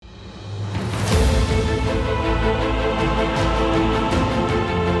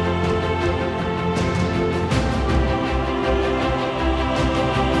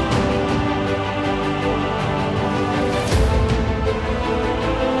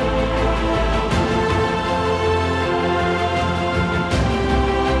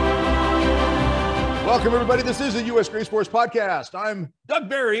Welcome, everybody. This is the U.S. Grace Force Podcast. I'm Doug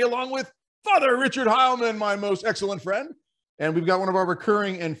Barry, along with Father Richard Heilman, my most excellent friend. And we've got one of our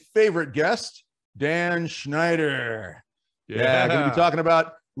recurring and favorite guests, Dan Schneider. Yeah, going to be talking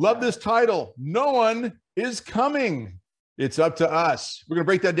about, love this title, No One is Coming. It's up to us. We're going to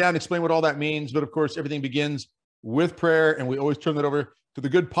break that down, explain what all that means. But of course, everything begins with prayer, and we always turn that over to the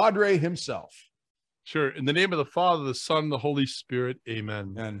good Padre himself. Sure. In the name of the Father, the Son, the Holy Spirit.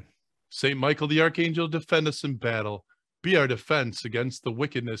 Amen. Amen. Saint Michael the Archangel, defend us in battle. Be our defense against the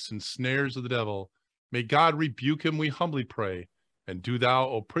wickedness and snares of the devil. May God rebuke him, we humbly pray. And do thou,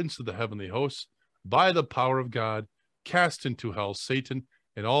 O Prince of the heavenly hosts, by the power of God, cast into hell Satan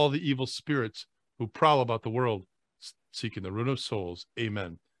and all the evil spirits who prowl about the world, seeking the ruin of souls.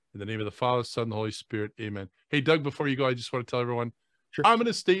 Amen. In the name of the Father, Son, and the Holy Spirit. Amen. Hey, Doug, before you go, I just want to tell everyone, sure, I'm in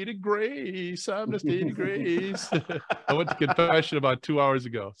a state of grace. I'm in a state of grace. I went to confession about 2 hours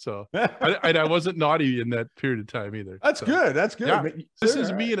ago. So I wasn't naughty in that period of time either. That's good. That's good. Yeah, this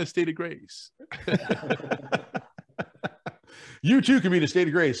is me in a state of grace. You too can be in a state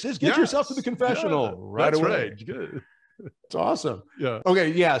of grace. Just get yourself to the confessional right away. Right. Good. It's awesome. Yeah.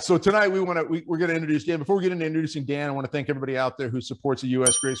 Okay. Yeah. So tonight we're going to introduce Dan. Before we get into introducing Dan, I want to thank everybody out there who supports the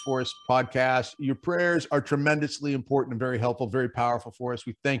U.S. Grace Force podcast. Your prayers are tremendously important and very helpful, very powerful for us.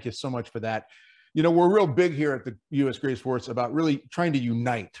 We thank you so much for that. You know, we're real big here at the U.S. Grace Force about really trying to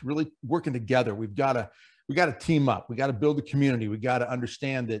unite, really working together. We got to team up. We got to build a community. We got to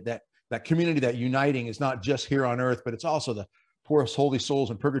understand that community, that uniting is not just here on earth, but it's also the poorest holy souls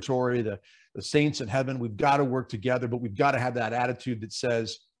in purgatory, the saints in heaven. We've got to work together, but we've got to have that attitude that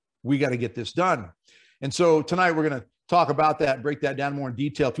says, we got to get this done. And so tonight we're going to talk about that, break that down more in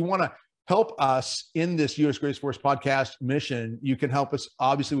detail. If you want to help us in this U.S. Grace Force podcast mission, you can help us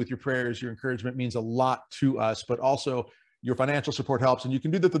obviously with your prayers. Your encouragement means a lot to us, but also your financial support helps. And you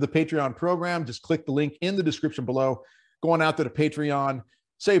can do that through the Patreon program. Just click the link in the description below. Go on out to the Patreon,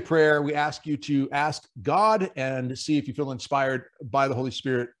 say a prayer. We ask you to ask God and see if you feel inspired by the Holy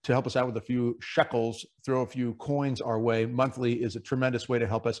Spirit to help us out with a few shekels, throw a few coins our way. Monthly is a tremendous way to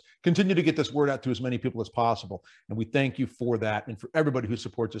help us continue to get this word out to as many people as possible. And we thank you for that and for everybody who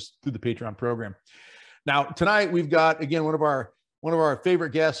supports us through the Patreon program. Now, tonight we've got, again, one of our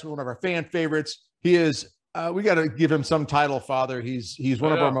favorite guests, one of our fan favorites. He is, we got to give him some title, Father. He's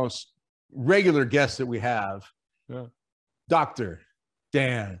one of our most regular guests that we have. Yeah. Dr.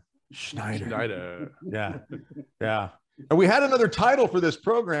 Dan Schneider. Yeah. And we had another title for this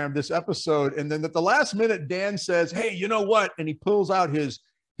program, this episode. And then at the last minute, Dan says, hey, you know what? And he pulls out his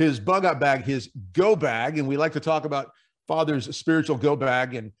bug out bag, his go bag. And we like to talk about Father's spiritual go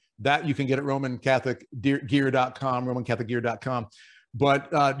bag. And that you can get at RomanCatholicGear.com, RomanCatholicGear.com.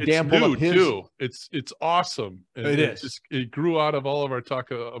 But Dan pulled up his. Too. It's awesome. And it grew out of all of our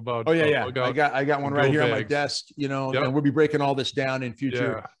talk about. Oh yeah. I got one right here on my desk. You know, and we'll be breaking all this down in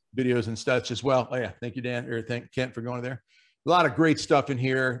future videos and such as well. Oh yeah, thank you, Dan, or thank Kent for going there. A lot of great stuff in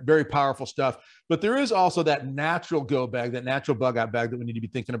here, very powerful stuff. But there is also that natural go bag, that natural bug out bag that we need to be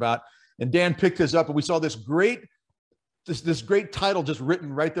thinking about. And Dan picked this up, and we saw this great title just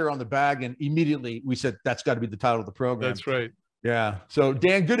written right there on the bag, and immediately we said that's got to be the title of the program. That's right. Yeah. So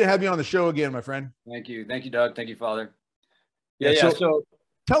Dan, good to have you on the show again, my friend. Thank you, Doug. Thank you, Father. So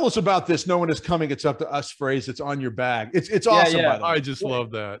tell us about this. No one is coming. It's up to us phrase. It's on your bag. It's awesome. By the way. I just love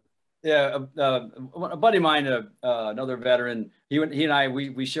that. Yeah. A buddy of mine, another veteran, he and I,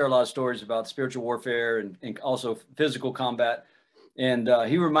 we share a lot of stories about spiritual warfare and also physical combat. And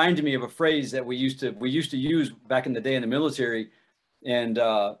he reminded me of a phrase that we used to use back in the day in the military. And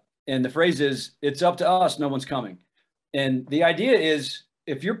the phrase is, it's up to us. No one's coming. And the idea is,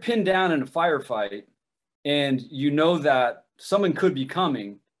 if you're pinned down in a firefight and you know that someone could be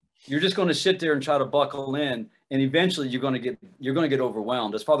coming, you're just going to sit there and try to buckle in, and eventually you're going to get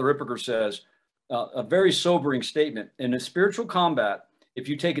overwhelmed. As Father Ripperger says, a very sobering statement. In a spiritual combat, if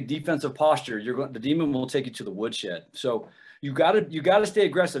you take a defensive posture, the demon will take you to the woodshed. So you got to stay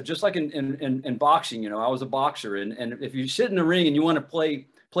aggressive, just like in boxing. You know, I was a boxer, and if you sit in the ring and you want to play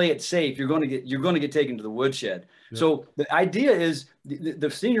it safe, you're going to get taken to the woodshed. Yeah. So the idea is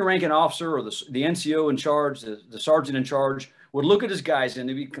the senior ranking officer or the NCO in charge, the sergeant in charge would look at his guys and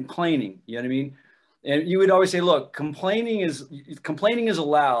they'd be complaining. You know what I mean? And you would always say, look, complaining is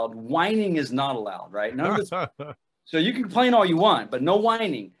allowed. Whining is not allowed, right? So you can complain all you want, but no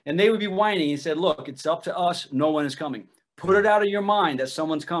whining. And they would be whining. He said, look, it's up to us. No one is coming. Put it out of your mind that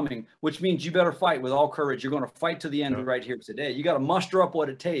someone's coming, which means you better fight with all courage. You're going to fight to the end right here today. You got to muster up what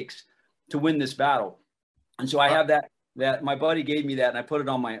it takes to win this battle. And so I have that my buddy gave me that, and I put it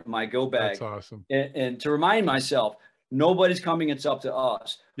on my go bag. That's awesome. And to remind myself, Nobody's coming. It's up to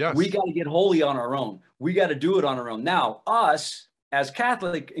us. Yes. We got to get holy on our own. We got to do it on our own. Now, us as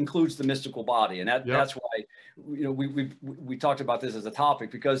Catholic includes the mystical body. And that's why, we talked about this as a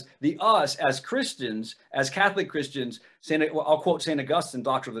topic, because the us as Christians, as Catholic Christians, I'll quote St. Augustine,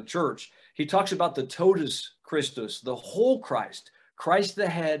 Doctor of the Church. He talks about the totus Christus, the whole Christ, Christ the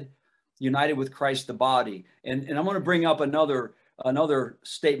head, united with Christ the body. And I'm going to bring up another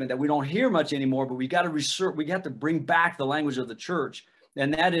statement that we don't hear much anymore, but we got to research, we got to bring back the language of the church.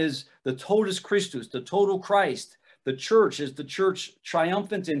 And that is the totus Christus, the total Christ. The church is the church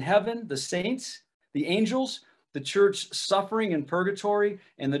triumphant in heaven, the saints, the angels, the church suffering in purgatory,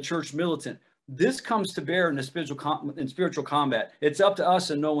 and the church militant. This comes to bear in the spiritual combat. It's up to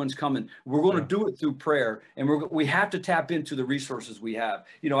us, and no one's coming. We're going to do it through prayer, and we have to tap into the resources we have.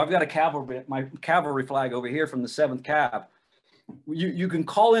 I've got my cavalry flag over here from the 7th Cav. You can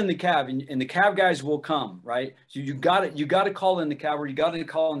call in the Cav, and the Cav guys will come, right? So you got to call in the cavalry. You got to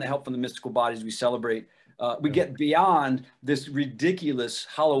call in the help from the mystical bodies we celebrate. We get beyond this ridiculous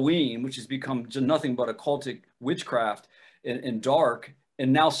Halloween, which has become just nothing but occultic witchcraft and dark,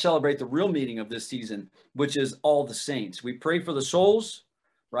 and now celebrate the real meaning of this season, which is all the saints. We pray for the souls,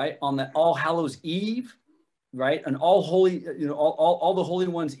 right, on the All Hallows Eve, right, and all holy, all the Holy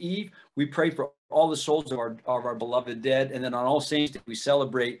Ones Eve. We pray for all the souls of our beloved dead, and then on All Saints we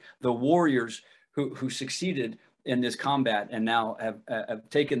celebrate the warriors who succeeded in this combat and now have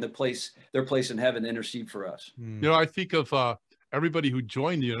taken their place in heaven to intercede for us. I think of everybody who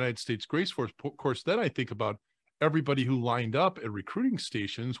joined the United States Grace Force. Of course, then I think about everybody who lined up at recruiting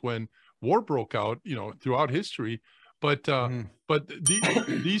stations when war broke out, throughout history. But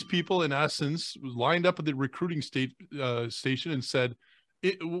these people, in essence, lined up at the recruiting station and said,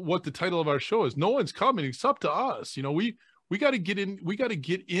 what the title of our show is, no one's coming. It's up to us. We got to get in. We got to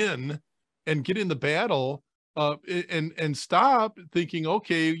get in and get in the battle. And stop thinking,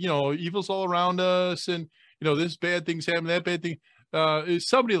 okay, evil's all around us, and this bad thing's happening, that bad thing.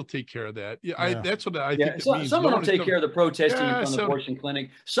 Somebody will take care of that. That's what I think it means. Someone will take care of the protesting in front of the abortion clinic.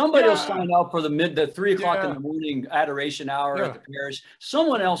 Somebody will sign up for the 3 o'clock in the morning adoration hour at the parish.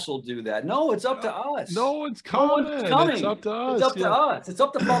 Someone else will do that. No, it's up to us. No one's coming. It's up to us. It's up to us. It's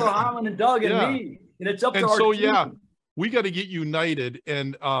up to Father Harlan and Doug and me. And it's up to our team. We got to get united.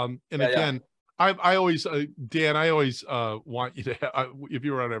 And again, I always, Dan, I always want you to have, if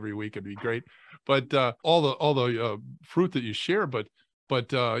you were on every week, it'd be great. But all the fruit that you share, but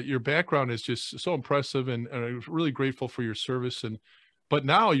your background is just so impressive, and I'm really grateful for your service. But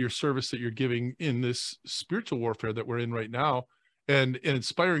now your service that you're giving in this spiritual warfare that we're in right now, and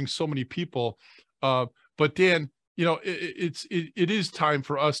inspiring so many people. But Dan, it is time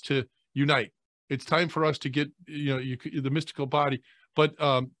for us to unite. It's time for us to get, the mystical body. But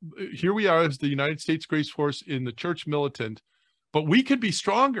here we are as the United States Grace Force in the church militant, but we could be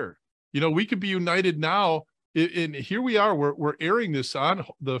stronger. We could be united now. And here we are, we're airing this on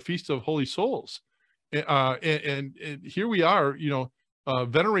the Feast of Holy Souls. And here we are,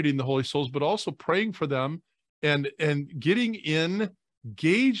 venerating the Holy Souls, but also praying for them and getting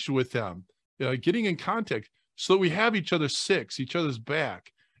engaged with them, getting in contact, so that we have each other's six, each other's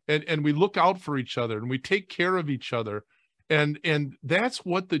back, and we look out for each other, and we take care of each other. And that's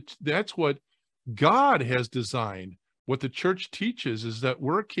what God has designed. What the church teaches is that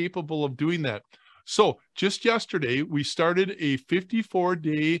we're capable of doing that. So just yesterday, we started a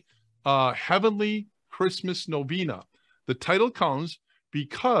 54-day heavenly Christmas novena. The title comes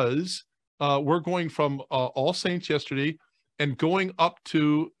because we're going from All Saints yesterday and going up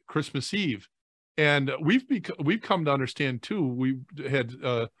to Christmas Eve. And we've come to understand too, we had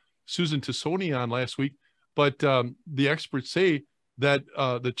Susan Tassoni on last week, but the experts say that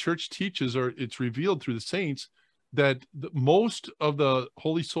the church teaches, or it's revealed through the saints, that most of the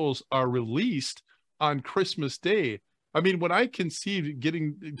Holy Souls are released on Christmas Day. I mean, when I conceived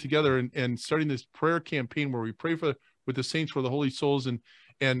getting together and starting this prayer campaign where we pray with the saints for the Holy Souls and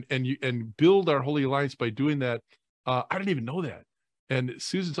build our Holy Alliance by doing that, I didn't even know that. And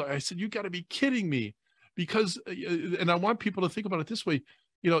Susan, I said, you got to be kidding me, because, and I want people to think about it this way,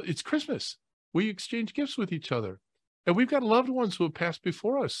 it's Christmas. We exchange gifts with each other, and we've got loved ones who have passed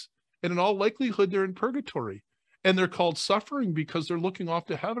before us, and in all likelihood, they're in purgatory, and they're called suffering because they're looking off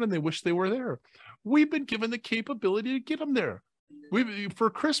to heaven and they wish they were there. We've been given the capability to get them there. For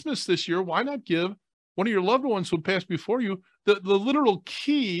Christmas this year, why not give one of your loved ones who passed before you the literal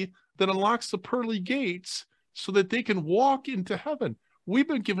key that unlocks the pearly gates so that they can walk into heaven? We've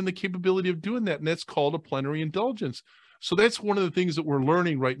been given the capability of doing that, and that's called a plenary indulgence. So that's one of the things that we're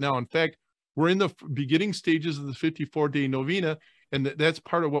learning right now. In fact, we're in the beginning stages of the 54-day novena, And that's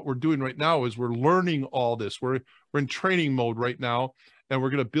part of what we're doing right now is we're learning all this. We're in training mode right now, and we're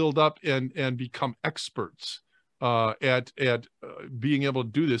going to build up and become experts at being able to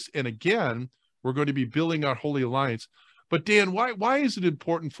do this. And again, we're going to be building our Holy Alliance. But Dan, why is it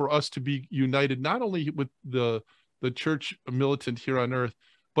important for us to be united, not only with the church militant here on earth,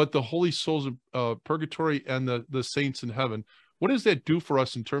 but the holy souls of purgatory and the saints in heaven? What does that do for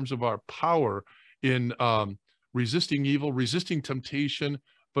us in terms of our power in resisting evil, resisting temptation,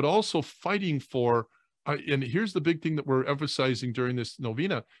 but also fighting for, and here's the big thing that we're emphasizing during this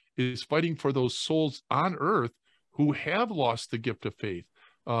novena, is fighting for those souls on earth who have lost the gift of faith.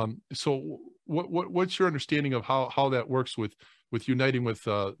 So what's your understanding of how that works with uniting with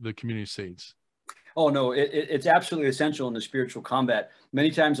the community saints? Oh no, it's absolutely essential in the spiritual combat.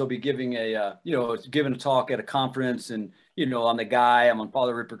 Many times I'll be giving giving a talk at a conference, and I'm the guy. I'm on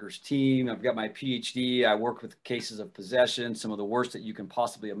Father Ripperger's team. I've got my PhD. I work with cases of possession, some of the worst that you can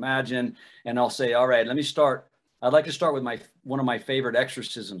possibly imagine. And I'll say, all right, let me start. I'd like to start with one of my favorite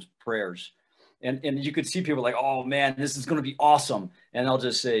exorcisms prayers. And you could see people like, oh man, this is going to be awesome. And I'll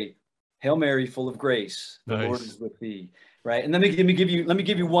just say, Hail Mary, full of grace, the Nice. Lord is with thee. Right. And let me give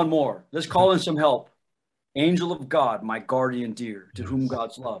you one more. Let's call in some help. Angel of God, my guardian dear, to whom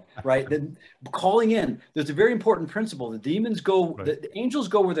God's love. Right. Then calling in, there's a very important principle. The demons go, Right. the angels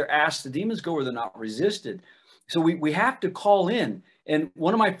go where they're asked, the demons go where they're not resisted. So we have to call in. And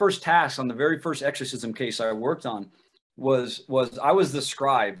one of my first tasks on the very first exorcism case I worked on was I was the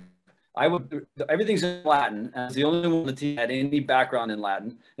scribe. Everything's in Latin. I was the only one on the team that had any background in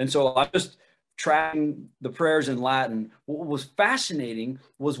Latin. And so I just tracking the prayers in Latin. What was fascinating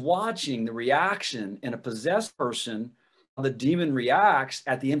was watching the reaction in a possessed person. The demon reacts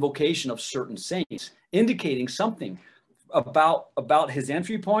at the invocation of certain saints, indicating something about his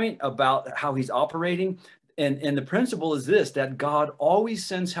entry point, about how he's operating. And the principle is this, that God always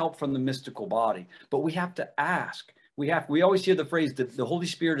sends help from the mystical body, but we have to ask. We always hear the phrase that the Holy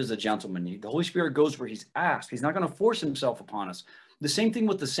Spirit is a gentleman. The Holy Spirit goes where he's asked. He's not going to force himself upon us. The same thing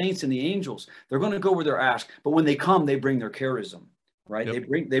with the saints and the angels. They're going to go where they're asked, but when they come, they bring their charism, right?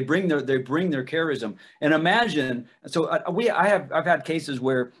 Yep. They bring their charism. And imagine, so I've had cases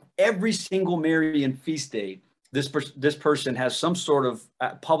where every single Marian feast day, this person has some sort of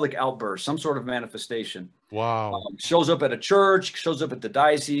public outburst, some sort of manifestation. Wow. Shows up at a church, shows up at the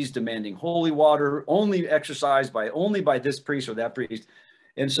diocese, demanding holy water, only exercised by this priest or that priest.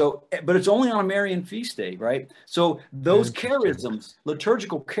 And so, but it's only on a Marian feast day, right? So those charisms,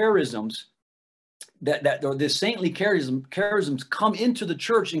 liturgical charisms, the saintly charisms come into the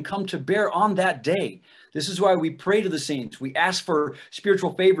church and come to bear on that day. This is why we pray to the saints. We ask for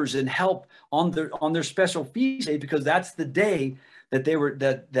spiritual favors and help on their special feast day, because that's the day that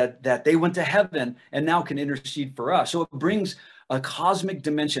they went to heaven and now can intercede for us. So it brings a cosmic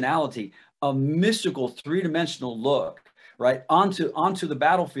dimensionality, a mystical three-dimensional look, right, onto the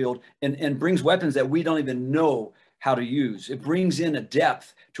battlefield, and brings weapons that we don't even know how to use. It brings in a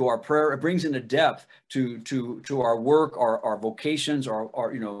depth to our prayer. It brings in a depth to our work, our vocations, our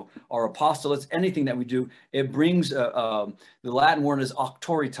apostolates, anything that we do. It brings the Latin word is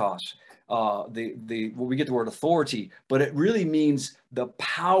auctoritas. We get the word authority, but it really means the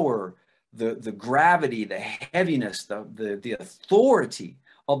power, the gravity, the heaviness, the authority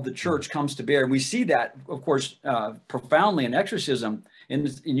of the church comes to bear. And we see that, of course, profoundly in exorcism,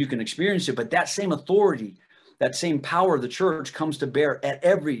 and you can experience it, but that same authority, that same power of the church comes to bear at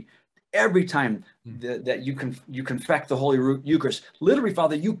every time that you confect the Holy Eucharist. Literally,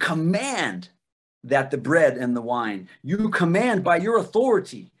 Father, you command that the bread and the wine, you command by your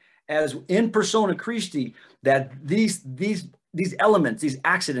authority as in persona Christi, that these elements, these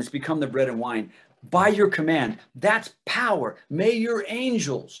accidents become the bread and wine by your command. That's power. May your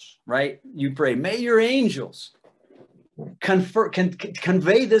angels, right? You pray, may your angels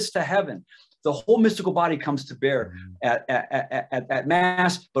convey this to heaven. The whole mystical body comes to bear at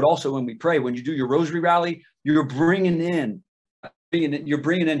Mass, but also when we pray. When you do your Rosary Rally, you're bringing in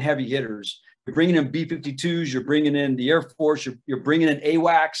heavy hitters. You're bringing in B-52s. You're bringing in the Air Force. You're bringing in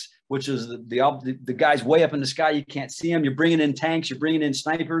AWACS, which is the guys way up in the sky. You can't see them. You're bringing in tanks. You're bringing in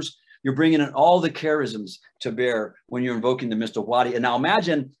snipers. You're bringing in all the charisms to bear when you're invoking the mystical body. And now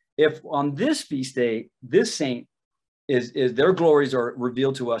imagine if on this feast day, this saint is their glories are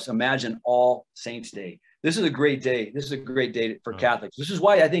revealed to us. Imagine All Saints Day. This is a great day. This is a great day for Catholics. This is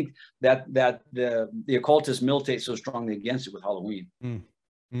why I think that the occultists militate so strongly against it with Halloween.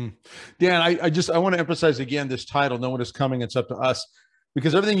 Dan, I want to emphasize again this title, No One Is Coming, It's Up to Us,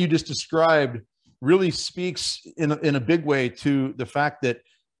 because everything you just described really speaks in a big way to the fact that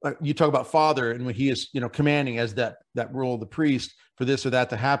you talk about father, and when he is, commanding as that role of the priest for this or that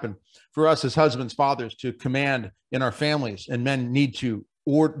to happen. For us as husbands, fathers, to command in our families, and men need to,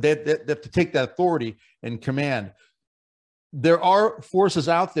 or they have to take that authority and command. There are forces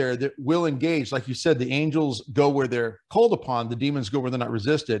out there that will engage. Like you said, the angels go where they're called upon, the demons go where they're not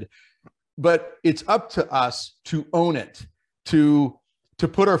resisted. But it's up to us to own it, to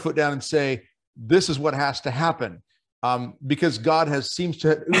put our foot down and say, this is what has to happen. Because God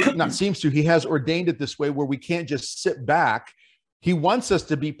he has ordained it this way, where we can't just sit back. He wants us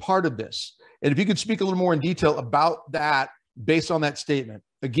to be part of this. And if you could speak a little more in detail about that, based on that statement,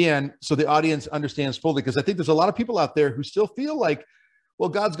 again, so the audience understands fully, because I think there's a lot of people out there who still feel like, well,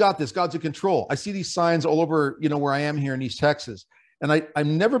 God's got this, God's in control. I see these signs all over, where I am here in East Texas. And I've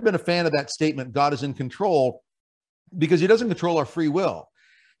never been a fan of that statement, God is in control, because he doesn't control our free will.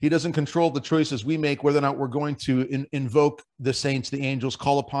 He doesn't control the choices we make, whether or not we're going to invoke the saints, the angels,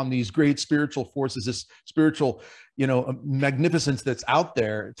 call upon these great spiritual forces, this spiritual, magnificence that's out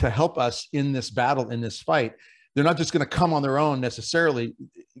there to help us in this battle, in this fight. They're not just going to come on their own necessarily.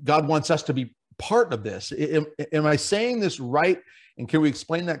 God wants us to be part of this. Am I saying this right? And can we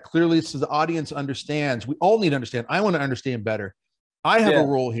explain that clearly so the audience understands? We all need to understand. I want to understand better. I have a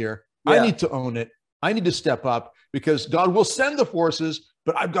role here. I need to own it. I need to step up, because God will send the forces,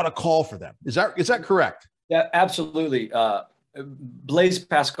 but I've got to call for them. Is that correct? Yeah, absolutely. Blaise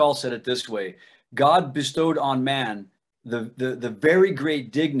Pascal said it this way: God bestowed on man the very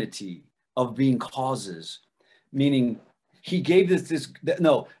great dignity of being causes, meaning he gave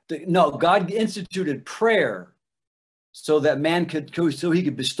God instituted prayer so that he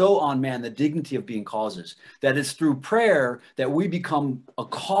could bestow on man the dignity of being causes. That it's through prayer that we become a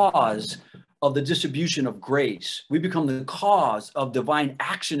cause of the distribution of grace. We become the cause of divine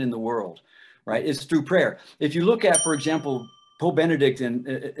action in the world, right? It's through prayer. If you look at, for example, Pope Benedict in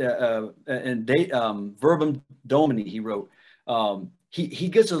Verbum Domini, he wrote, he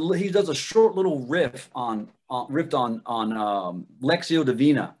does a short little riff on Lectio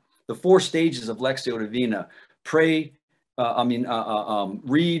Divina, the 4 stages of Lectio Divina: pray,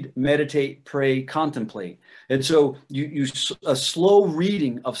 read, meditate, pray, contemplate. And so a slow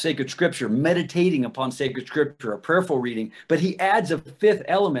reading of sacred scripture, meditating upon sacred scripture, a prayerful reading, but he adds a 5th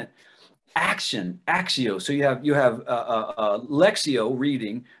element: action, axio. So you have lectio,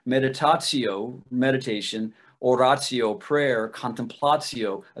 reading; meditatio, meditation; oratio, prayer;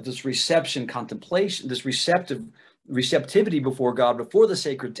 contemplatio, this reception, contemplation, this receptivity before God, before the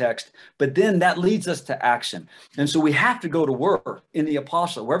sacred text. But then that leads us to action. And so we have to go to work in the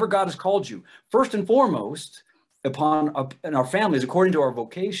apostle, wherever God has called you. First and foremost, in our families, according to our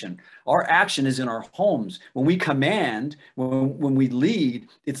vocation. Our action is in our homes. When we command, when we lead,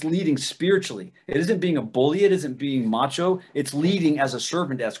 it's leading spiritually. It isn't being a bully. It isn't being macho. It's leading as a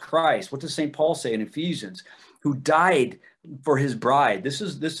servant, as Christ. What does St. Paul say in Ephesians? Who died for his bride. This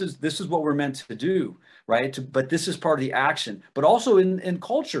is what we're meant to do, right? But this is part of the action. But also in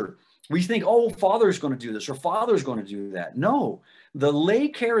culture, we think, oh, father's going to do this or father's going to do that. No, the lay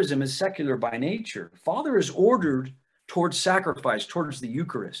charism is secular by nature. Father is ordered towards sacrifice, towards the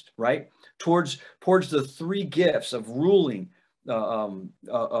Eucharist, right? Towards the 3 gifts of ruling,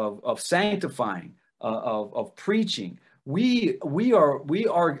 of sanctifying, of preaching. Our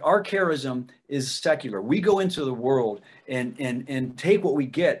charism is secular. We go into the world and take what we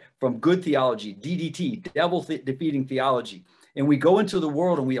get from good theology, DDT, devil defeating theology, and we go into the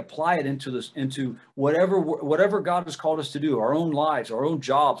world and we apply it into whatever God has called us to do, our own lives, our own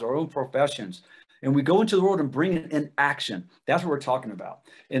jobs, our own professions, and we go into the world and bring it in action. That's what we're talking about.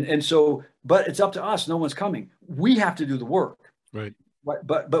 And so, but it's up to us. No one's coming. We have to do the work. Right.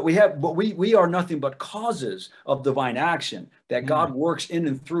 But we are nothing but causes of divine action that God works in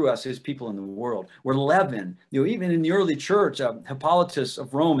and through us, his people in the world. We're leaven. Even in the early church, Hippolytus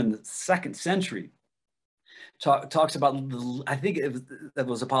of Rome in the 2nd century talks about, I think that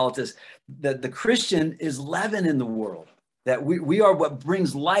was Hippolytus, that the Christian is leaven in the world, that we are what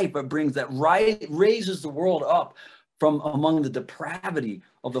brings life, raises the world up from among the depravity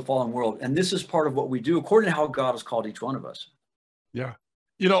of the fallen world. And this is part of what we do according to how God has called each one of us. Yeah.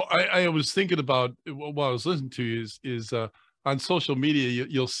 I was thinking about while I was listening to you is on social media,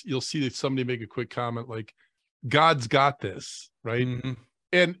 you'll see that somebody make a quick comment like, God's got this, right? Mm-hmm.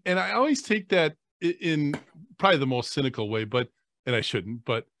 And I always take that in probably the most cynical way, and I shouldn't,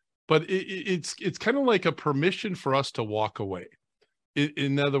 but it's kind of like a permission for us to walk away.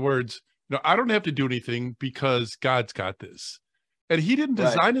 In other words, I don't have to do anything because God's got this. And he didn't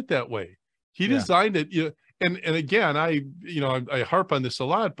design it that way. He designed it, and again, I harp on this a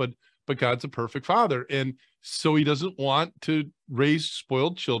lot, but but God's a perfect father. And so he doesn't want to raise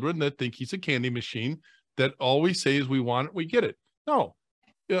spoiled children that think he's a candy machine that always says we want it, we get it. No,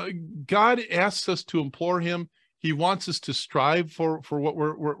 God asks us to implore him. He wants us to strive for what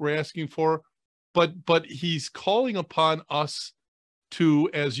we're asking for, but he's calling upon us to,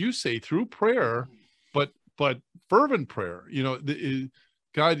 as you say, through prayer, but fervent prayer. You know,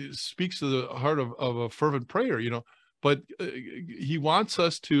 God speaks to the heart of a fervent prayer. You know, but he wants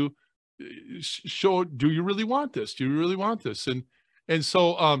us to show, do you really want this? Do you really want this? And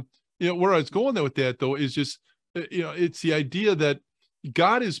so you know, where I was going there with that though is just you know, it's the idea that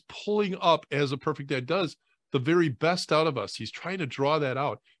God is pulling up, as a perfect dad does, the very best out of us. He's trying to draw that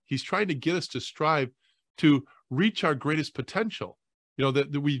out. He's trying to get us to strive to reach our greatest potential. You know,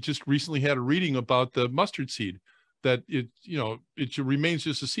 that we just recently had a reading about the mustard seed, that it, you know, it remains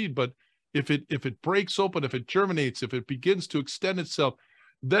just a seed, but if it breaks open, if it germinates, if it begins to extend itself,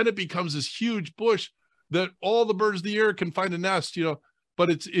 then it becomes this huge bush that all the birds of the air can find a nest, you know, but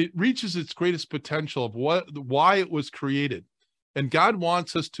it reaches its greatest potential of why it was created. And God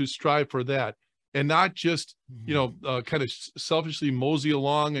wants us to strive for that, and not just, you know, kind of selfishly mosey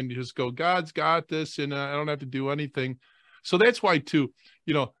along and just go, God's got this and I don't have to do anything. So that's why too,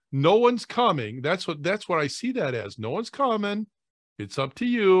 you know, no one's coming. That's what I see that as. No one's coming. It's up to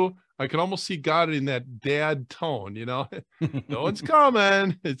you. I can almost see God in that dad tone, you know, no one's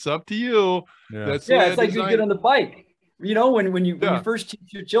coming. It's up to you. Yeah. It's like you get on the bike, you know, when you first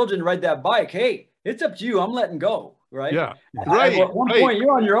teach your children to ride that bike, hey, it's up to you. I'm letting go. Right. Yeah. Right. At one point,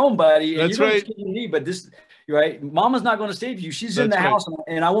 you're on your own, buddy. And that's you don't right. you need, but this, right. Mama's not going to save you. She's in the That's right. house,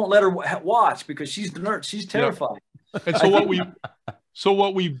 and I won't let her watch because she's the nurse. She's terrified. Yep. And so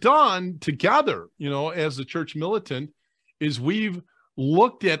what we've done together, you know, as the church militant, is we've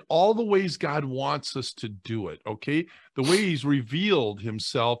looked at all the ways God wants us to do it. Okay. The way he's revealed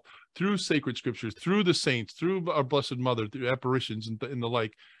himself through sacred scriptures, through the saints, through our Blessed Mother, through apparitions and the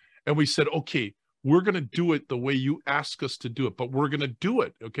like. And we said, okay, we're going to do it the way you ask us to do it, but we're going to do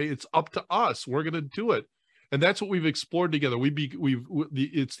it. Okay. It's up to us. We're going to do it. And that's what we've explored together.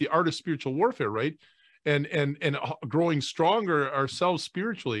 It's the art of spiritual warfare, right? And growing stronger ourselves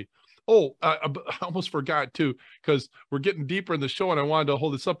spiritually. Oh, I almost forgot too, because we're getting deeper in the show and I wanted to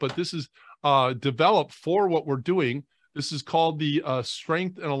hold this up, but this is developed for what we're doing. This is called the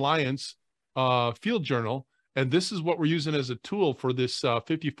Strength and Alliance Field Journal. And this is what we're using as a tool for this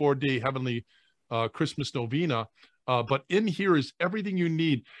 54-day heavenly Christmas novena. But in here is everything you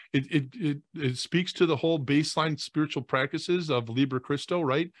need. It speaks to the whole baseline spiritual practices of Liber Christo,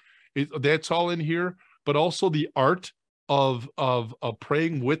 right? That's all in here, but also the art of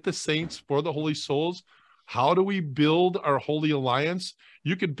praying with the saints for the holy souls. How do we build our holy alliance?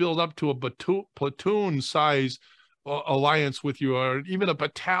 You could build up to a platoon size alliance with you, or even a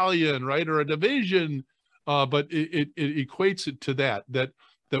battalion, right? Or a division. But it equates it to that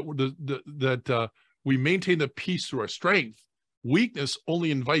we maintain the peace through our strength. Weakness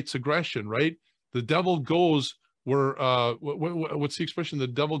only invites aggression, right? The devil goes where, what's the expression? The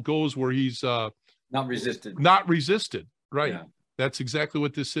devil goes where he's not resisted. Not resisted, right? Yeah. That's exactly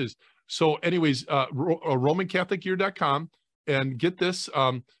what this is. So anyways, RomanCatholicYear.com, and get this.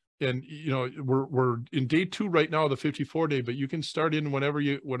 And you know, we're in day 2 right now of the 54-day, but you can start in whenever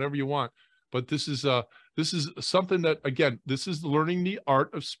you want. But this is something that, again, this is learning the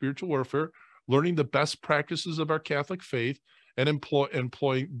art of spiritual warfare, learning the best practices of our Catholic faith, and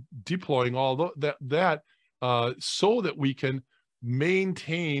deploying all that so that we can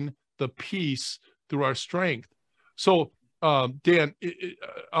maintain the peace through our strength. So, Dan,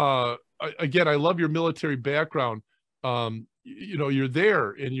 again, I love your military background. You know, you're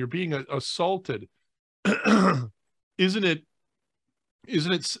there and you're being assaulted. Isn't it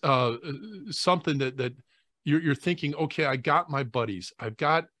something that you're thinking, okay, I got my buddies, I've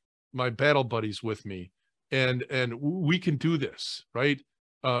got my battle buddies with me, and we can do this, right?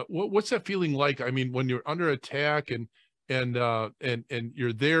 What's that feeling like? I mean, when you're under attack and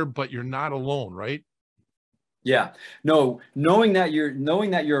you're there, but you're not alone, right? Yeah, no, knowing that you're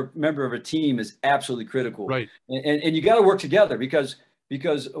a member of a team is absolutely critical, right? And you got to work together because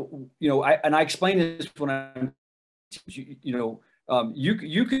you know, I explain this when I'm, you know,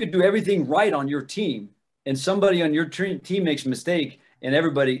 you could do everything right on your team, and somebody on your team makes a mistake, and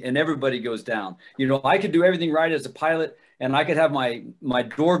everybody goes down. You know, I could do everything right as a pilot, and I could have my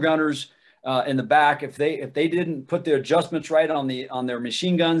door gunners in the back. If they didn't put their adjustments right on their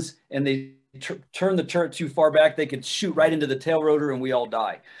machine guns, and they turn the turret too far back, they could shoot right into the tail rotor and we all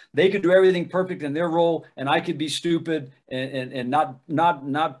die. They could do everything perfect in their role, and I could be stupid and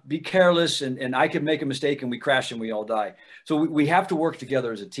not be careless, and I could make a mistake and we crash and we all die. So we have to work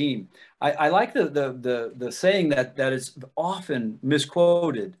together as a team. I like the saying that is often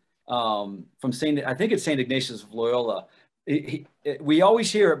misquoted from I think it's St. Ignatius of Loyola. We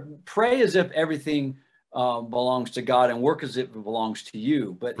always hear, pray as if everything belongs to God and work as if it belongs to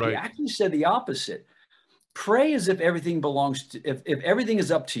you. But he actually said the opposite. Pray as if everything belongs to, if everything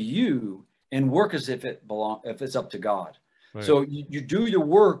is up to you, and work as if it's up to God. Right. So you do your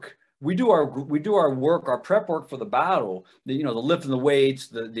work. We do our work, our prep work for the battle, the lifting the weights,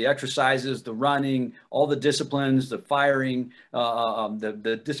 the exercises, the running, all the disciplines, the firing,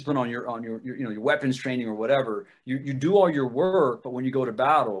 the discipline on your weapons training or whatever. You do all your work, but when you go to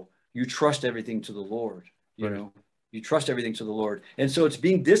battle, you trust everything to the Lord. You trust everything to the Lord. And so it's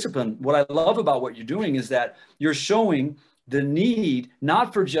being disciplined. What I love about what you're doing is that you're showing the need,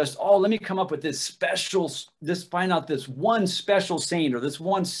 not for just, let me come up with find out this one special saint or this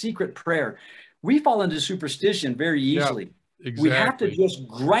one secret prayer. We fall into superstition very easily. Yeah, exactly. We have to just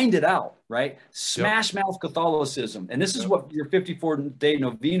grind it out, right? Smash mouth Catholicism. And this is what your 54-day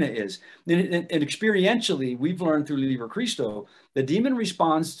novena is. And experientially, we've learned through Liber Christo, the demon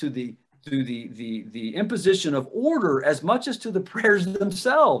responds to the imposition of order as much as to the prayers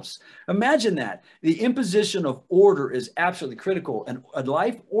themselves. Imagine that. The imposition of order is absolutely critical. And a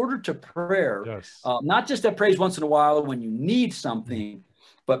life ordered to prayer, not just that prays once in a while when you need something,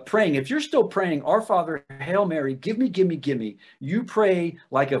 but praying. If you're still praying, Our Father, Hail Mary, give me, give me, give me, you pray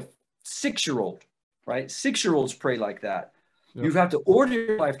like a 6-year-old, right? 6-year-olds pray like that. You have to order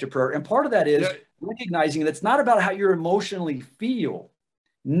your life to prayer. And part of that is recognizing that it's not about how you emotionally feel.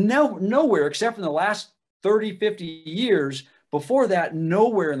 Nowhere except in the last 30, 50 years. Before that,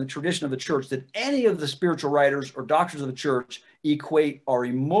 nowhere in the tradition of the church did any of the spiritual writers or doctors of the church equate our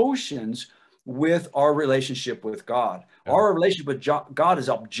emotions with our relationship with God. Our relationship with God is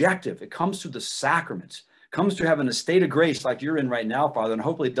objective. It comes through the sacraments, comes through having a state of grace like you're in right now, Father, and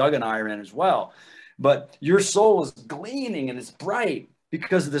hopefully Doug and I are in as well. But your soul is gleaming and it's bright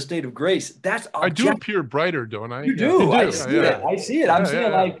because of the state of grace. That's objective. I do appear brighter, don't I? You do. I see it. I see it. I'm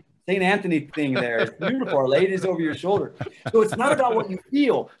seeing like St. Anthony thing there. It's beautiful. Our Lady's over your shoulder. So it's not about what you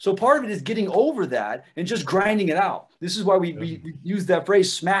feel. So part of it is getting over that and just grinding it out. This is why we use that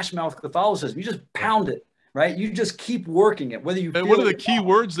phrase, smash mouth Catholicism. You just pound it, right? You just keep working it, whether you feel. And one of the key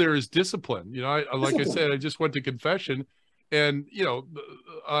words there is discipline. Like I said, I just went to confession, and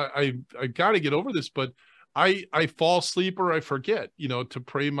I got to get over this, but I fall asleep or I forget, to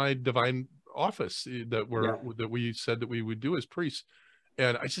pray my divine office that we said that we would do as priests.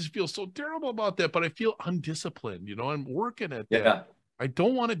 And I just feel so terrible about that, but I feel undisciplined, I'm working at that. Yeah. I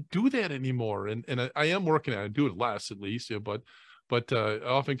don't want to do that anymore. And I am working at it. I do it less at least, but I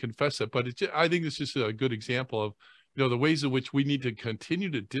often confess it. But I think this is a good example of, the ways in which we need to continue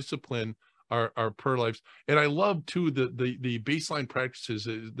to discipline our prayer lives. And I love too, the baseline practices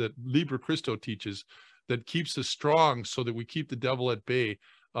that Liber Christo teaches, that keeps us strong so that we keep the devil at bay.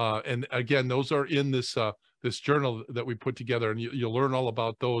 And again, those are in this journal that we put together, and you'll learn all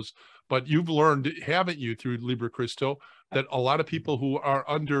about those. But you've learned, haven't you, through Liber Christo, that a lot of people who are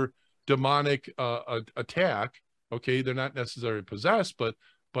under demonic attack, they're not necessarily possessed, but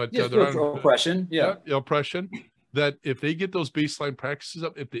they're under oppression, oppression, that if they get those baseline practices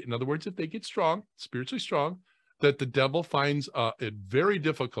up, in other words, if they get strong, spiritually strong, that the devil finds it very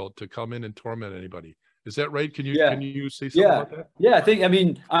difficult to come in and torment anybody. Is that right? Can you say something about that? Yeah,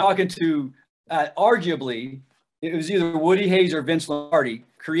 I'm talking to, arguably, it was either Woody Hayes or Vince Lombardi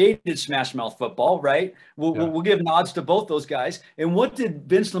created Smash Mouth football, right? We'll give nods to both those guys. And what did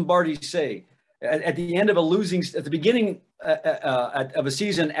Vince Lombardi say at the end of at the beginning of a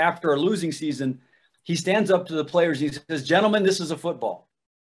season after a losing season? He stands up to the players. He says, "Gentlemen, this is a football,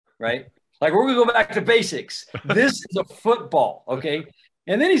 right? Like, we're going to go back to basics. This is a football, okay?"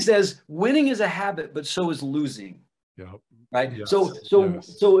 And then he says, "Winning is a habit, but so is losing." Yeah. Right. Yes.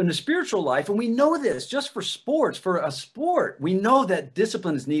 So in the spiritual life, and we know this just for sports, for a sport, we know that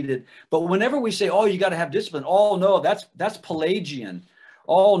discipline is needed. But whenever we say, "Oh, you got to have discipline," no, that's Pelagian.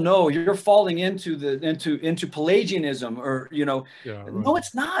 Oh no, you're falling into Pelagianism, or no,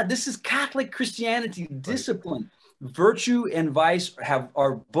 it's not. This is Catholic Christianity. Discipline, virtue, and vice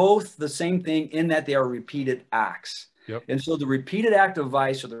are both the same thing in that they are repeated acts. Yep. And so the repeated act of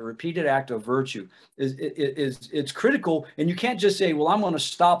vice or the repeated act of virtue it's critical. And you can't just say, "Well, I'm going to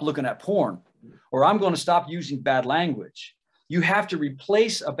stop looking at porn," or "I'm going to stop using bad language." You have to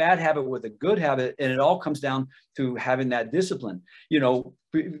replace a bad habit with a good habit, and it all comes down to having that discipline. You know,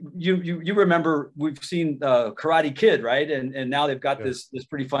 you remember, we've seen Karate Kid, right? And now they've got this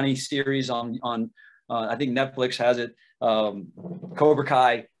pretty funny series on I think Netflix has it, Cobra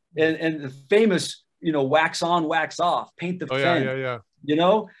Kai, and the famous, you know, wax on, wax off, paint the fence. Yeah. You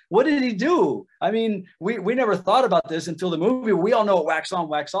know, what did he do? I mean, we never thought about this until the movie. We all know what wax on,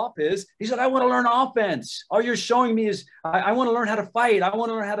 wax off is. He said, I want to learn offense. All you're showing me is I want to learn how to fight. I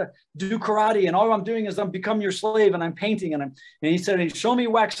want to learn how to do karate. And all I'm doing is I'm becoming your slave, and I'm painting. And he said, show me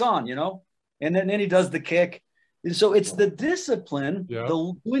wax on, you know, and then he does the kick. And so it's the discipline,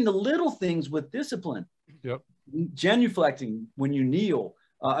 doing the little things with discipline. Yep. Genuflecting when you kneel.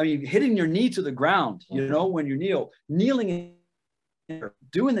 Hitting your knee to the ground, you know, when you kneel, kneeling,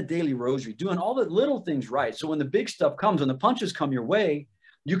 doing the daily rosary, doing all the little things right. So when the big stuff comes, when the punches come your way,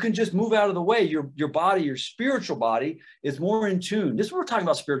 you can just move out of the way. Your body, your spiritual body, is more in tune. This is what we're talking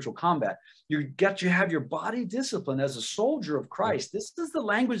about, spiritual combat. You have your body disciplined as a soldier of Christ. This is the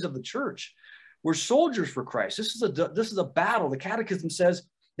language of the church. We're soldiers for Christ. This is a battle. The Catechism says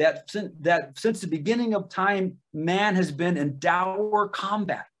that since the beginning of time, man has been in dour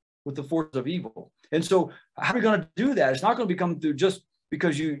combat with the forces of evil. And so how are we going to do that? It's not going to become through just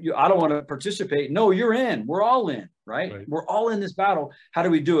because I don't want to participate. No, you're in. We're all in, right? We're all in this battle. How do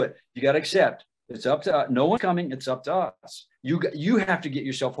we do it? You got to accept. It's up to us. No one's coming. It's up to us. You have to get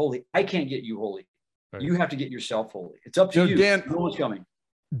yourself holy. I can't get you holy. Right. You have to get yourself holy. It's up to you. Dan, no one's coming.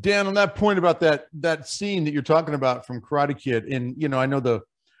 Dan, on that point about that scene that you're talking about from Karate Kid, and you know, I know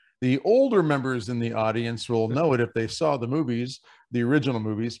the older members in the audience will know it if they saw the movies, the original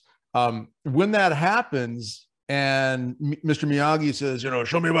movies. When that happens and Mr. Miyagi says, you know,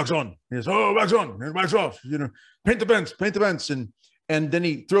 show me a wax on. He says, oh, wax on, wax off, you know, paint the fence. And then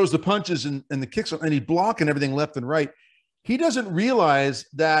he throws the punches and the kicks and he's blocking everything left and right. He doesn't realize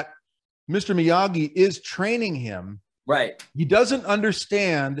that Mr. Miyagi is training him. Right. He doesn't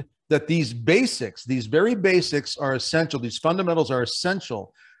understand that these very basics are essential. These fundamentals are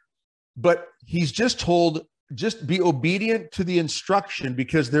essential. But he's just told, just be obedient to the instruction,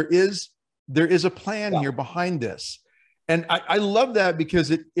 because there is a plan here behind this. And I love that,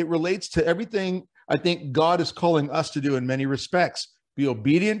 because it relates to everything I think God is calling us to do in many respects. Be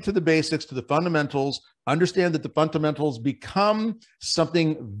obedient to the basics, to the fundamentals, understand that the fundamentals become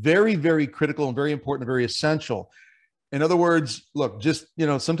something very, very critical and very important and very essential. In other words, look, just, you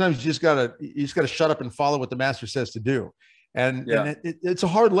know, sometimes you just gotta shut up and follow what the master says to do. And it's a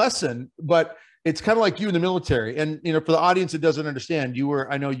hard lesson, but it's kind of like you in the military. And, you know, for the audience that doesn't understand, you were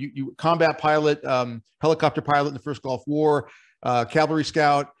combat pilot, helicopter pilot in the first Gulf War, cavalry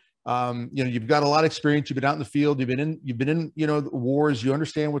scout. You know, you've got a lot of experience. You've been out in the field. You've been in, you know, wars. You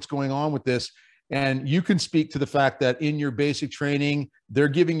understand what's going on with this. And you can speak to the fact that in your basic training, they're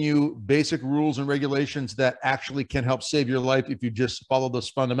giving you basic rules and regulations that actually can help save your life if you just follow those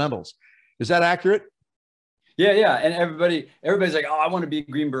fundamentals. Is that accurate? Yeah. And everybody's like, oh, I want to be a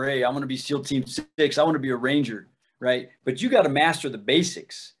Green Beret. I want to be SEAL Team 6. I want to be a Ranger, right? But you got to master the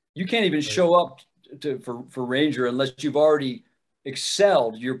basics. You can't even show up for Ranger unless you've already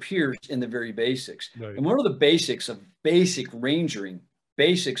excelled your peers in the very basics. Right. And one of the basics of basic rangering,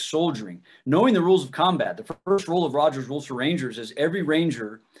 basic soldiering, knowing the rules of combat. The first rule of Roger's Rules for Rangers is every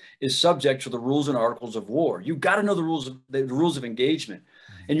Ranger is subject to the rules and articles of war. You got to know the rules of engagement.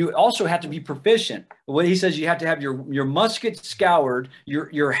 And you also have to be proficient. What he says, you have to have your musket scoured,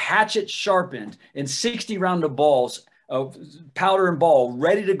 your hatchet sharpened, and 60 round of balls of powder and ball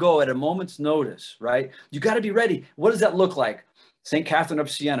ready to go at a moment's notice, right? You got to be ready. What does that look like? St. Catherine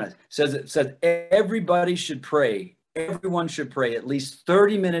of Siena says everybody should pray. Everyone should pray at least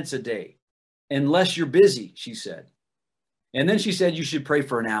 30 minutes a day, unless you're busy, she said. And then she said you should pray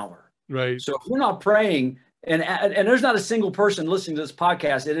for an hour. Right. So if we're not praying, and there's not a single person listening to this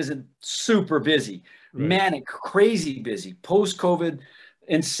podcast that isn't super busy, manic, crazy busy, post-COVID,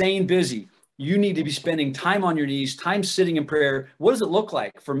 insane busy. You need to be spending time on your knees, time sitting in prayer. What does it look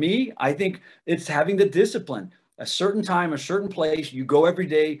like? For me, I think it's having the discipline. A certain time, a certain place, you go every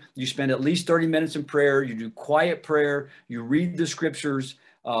day, you spend at least 30 minutes in prayer, you do quiet prayer, you read the scriptures,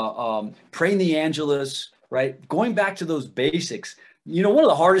 praying the Angelus, right? Going back to those basics. You know, one of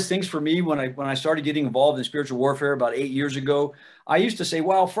the hardest things for me when I started getting involved in spiritual warfare about 8 years ago, I used to say,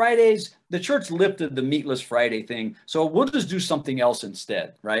 well, Fridays, the church lifted the Meatless Friday thing, so we'll just do something else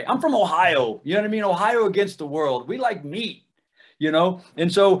instead, right? I'm from Ohio, you know what I mean? Ohio against the world. We like meat, you know?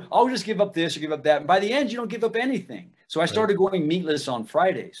 And so I'll just give up this or give up that. And by the end, you don't give up anything. So I started going meatless on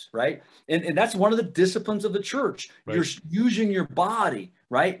Fridays, right? And that's one of the disciplines of the church. Right. You're using your body,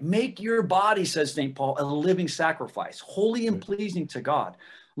 right? Make your body, says St. Paul, a living sacrifice, holy and pleasing to God.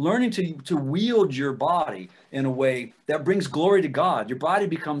 Learning to wield your body in a way that brings glory to God. Your body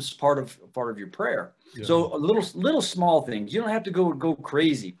becomes part of your prayer. Yeah. So little small things. You don't have to go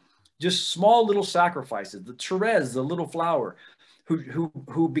crazy. Just small little sacrifices. The Therese, the little flower,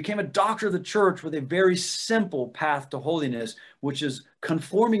 who became a doctor of the church with a very simple path to holiness, which is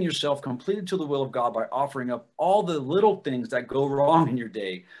conforming yourself completely to the will of God by offering up all the little things that go wrong in your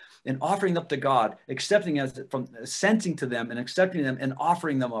day, and offering up to God, assenting to them and accepting them and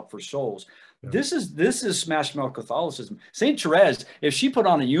offering them up for souls. Yeah. This is smash mouth Catholicism. Saint Therese, if she put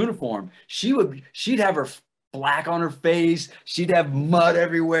on a uniform, she'd have her black on her face. She'd have mud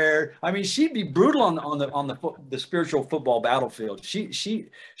everywhere. I mean, she'd be brutal on the spiritual football battlefield.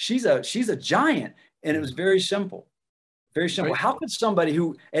 She's a giant, and it was very simple. Very simple. Right. How could somebody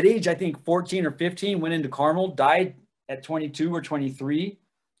who at age, I think 14 or 15, went into Carmel, died at 22 or 23,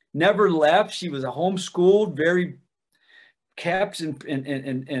 never left. She was a homeschooled, very kept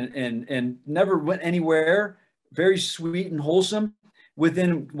and never went anywhere. Very sweet and wholesome.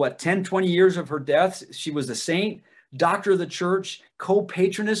 Within 10, 20 years of her death, she was a saint, doctor of the church,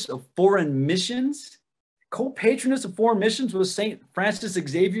 co-patroness of foreign missions. Co-patroness of foreign missions was Saint Francis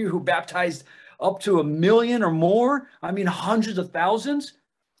Xavier, who baptized up to 1 million or more. I mean, hundreds of thousands.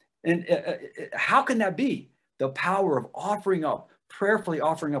 And how can that be? The power of prayerfully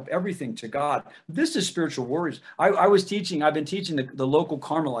offering up everything to God. This is spiritual warriors. I've been teaching the local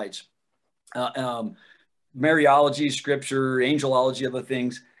Carmelites, Mariology, scripture, angelology, other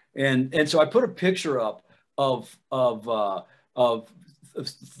things. And so I put a picture up of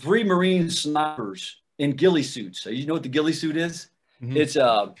 3 Marine snipers in ghillie suits. So you know what the ghillie suit is? Mm-hmm.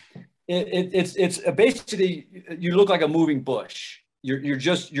 It's basically, you look like a moving bush.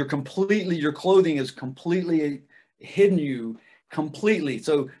 Your clothing is completely hidden you completely.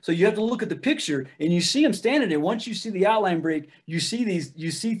 So you have to look at the picture and you see them standing there. Once you see the outline break, you see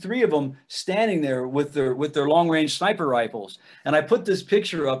 3 of them standing there with their long range sniper rifles. And I put this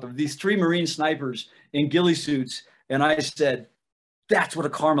picture up of these 3 Marine snipers in ghillie suits. And I said, that's what a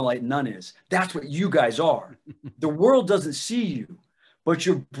Carmelite nun is. That's what you guys are. The world doesn't see you, but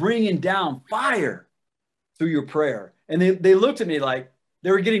you're bringing down fire through your prayer. And they looked at me like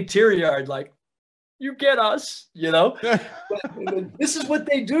they were getting teary-eyed, like, you get us, you know. This is what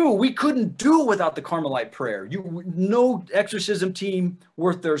they do. We couldn't do it without the Carmelite prayer. No exorcism team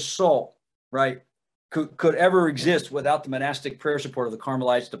worth their salt, right, could ever exist without the monastic prayer support of the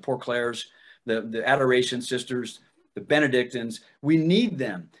Carmelites, the Poor Clares, the Adoration Sisters, the Benedictines. We need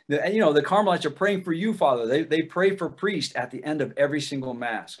them. The Carmelites are praying for you, Father. They pray for priests at the end of every single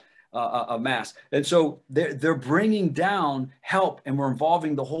mass. Mass. And so they're bringing down help, and we're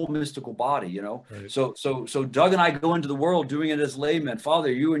involving the whole mystical body, you know. Right. So Doug and I go into the world doing it as laymen. Father,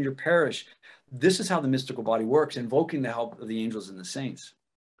 you and your parish, this is how the mystical body works, invoking the help of the angels and the saints.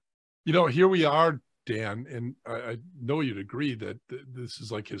 You know, here we are, Dan, and I know you'd agree that this is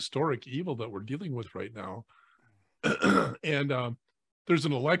like historic evil that we're dealing with right now. And there's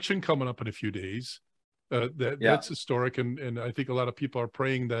an election coming up in a few days. That's historic, and I think a lot of people are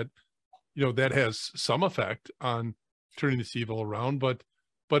praying that, you know, that has some effect on turning this evil around. But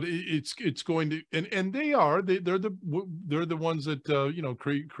it's going to, and they're the ones that you know,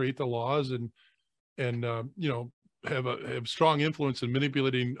 create the laws and you know, have strong influence in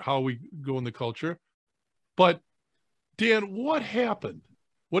manipulating how we go in the culture. But Dan, what happened?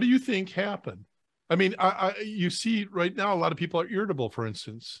 What do you think happened? I mean, you see right now a lot of people are irritable, for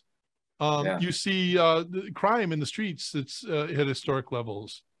instance. You see the crime in the streets that's at historic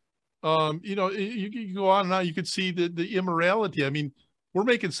levels. You know, you go on and on. You could see the immorality. I mean, we're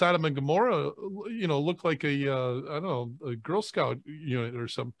making Sodom and Gomorrah, you know, look like I don't know, a Girl Scout unit or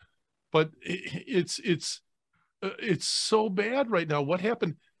something. But it's so bad right now. What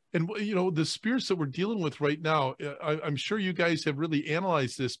happened? And you know, the spirits that we're dealing with right now. I'm sure you guys have really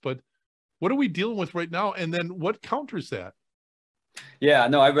analyzed this, but what are we dealing with right now? And then what counters that? Yeah,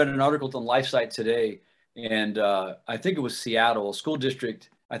 no, I read an article on LifeSite today, and I think it was Seattle school district.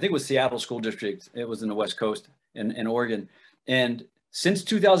 I think it was Seattle school district. It was in the West Coast in Oregon. And since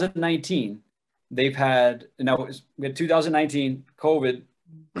 2019, they've had, we had 2019, COVID,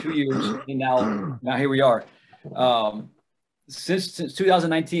 2 years, and now here we are. Since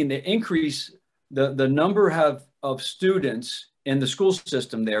 2019, they increase the number of students in the school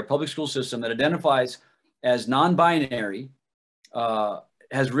system there, public school system, that identifies as non-binary,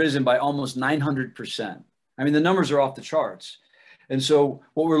 has risen by almost 900%. I mean, the numbers are off the charts. And so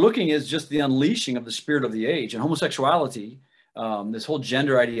what we're looking is just the unleashing of the spirit of the age, and homosexuality this whole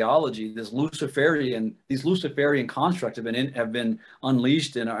gender ideology, these Luciferian constructs have been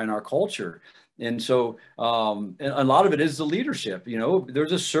unleashed in our culture. And so, and a lot of it is the leadership. You know,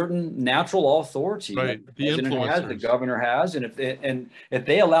 there's a certain natural authority right. that the president has, the governor has, and if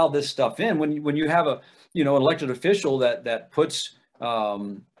they allow this stuff in, when you have an elected official that puts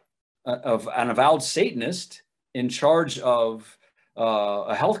of an avowed Satanist in charge of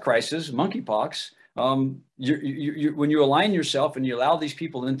a health crisis, monkeypox, when you align yourself and you allow these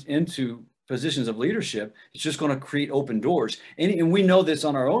people into positions of leadership, it's just going to create open doors. And we know this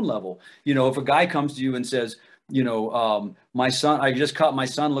on our own level. You know, if a guy comes to you and says, my son, I just caught my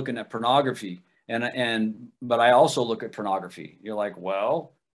son looking at pornography, but I also look at pornography. You're like,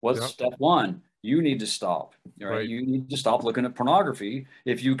 well, what's step one? You need to stop. Right? You need to stop looking at pornography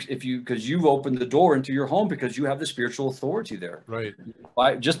because you've opened the door into your home because you have the spiritual authority there. Right.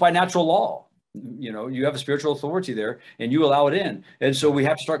 Just by natural law. You have a spiritual authority there and you allow it in. And so we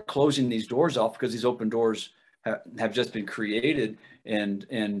have to start closing these doors off because these open doors have just been created. And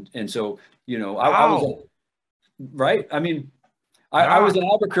so, I was, right. I mean, I was in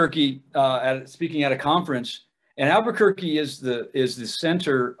Albuquerque speaking at a conference, and Albuquerque is the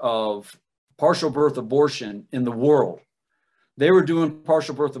center of partial birth abortion in the world. They were doing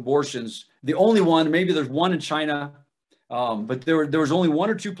partial birth abortions. The only one, maybe there's one in China, but there was only one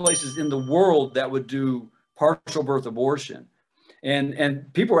or two places in the world that would do partial birth abortion.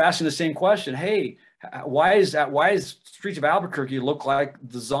 And people were asking the same question. Hey, why is streets of Albuquerque look like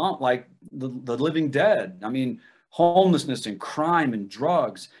the living dead? I mean, homelessness and crime and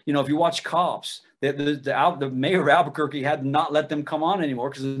drugs. If you watch Cops, the mayor of Albuquerque had not let them come on anymore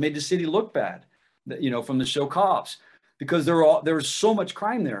because it made the city look bad, from the show Cops, because there was so much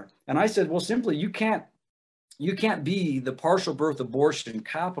crime there. And I said, well, simply, you can't be the partial birth abortion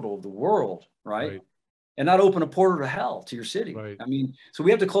capital of the world, right? And not open a portal to hell to your city. Right. I mean, so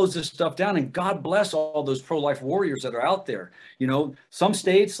we have to close this stuff down, and God bless all those pro-life warriors that are out there. Some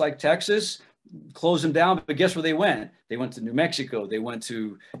states like Texas closed them down, but guess where they went? They went to New Mexico. They went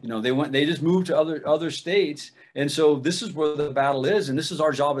to, they just moved to other states. And so this is where the battle is. And this is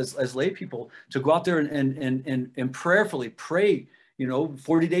our job as lay people to go out there and prayerfully pray,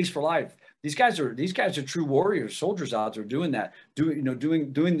 40 days for life. These guys are true warriors, soldiers out there doing that,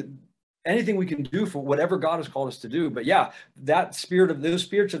 doing anything we can do for whatever God has called us to do. But yeah, those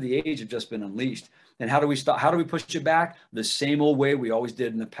spirits of the age have just been unleashed. And how do we stop? How do we push it back? The same old way we always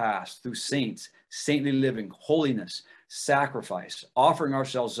did in the past, through saintly living, holiness, sacrifice, offering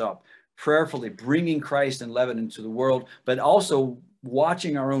ourselves up, prayerfully bringing Christ and leaven into the world, but also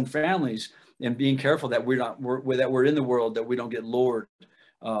watching our own families and being careful that we're in the world, that we don't get lured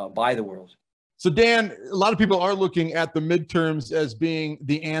by the world. So Dan, a lot of people are looking at the midterms as being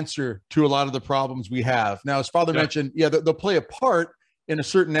the answer to a lot of the problems we have. Now, as Father mentioned, they'll play a part in a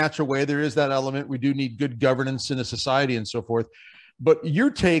certain natural way. There is that element. We do need good governance in a society and so forth. But your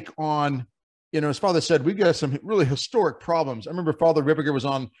take on, as Father said, we've got some really historic problems. I remember Father Ripperger was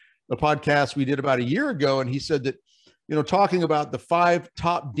on the podcast we did about a year ago, and he said that, talking about the 5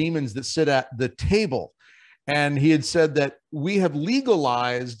 top demons that sit at the table. And he had said that we have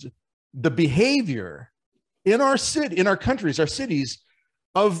legalized the behavior in our countries, our cities,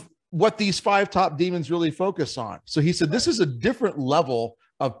 of what these 5 top demons really focus on. So he said, this is a different level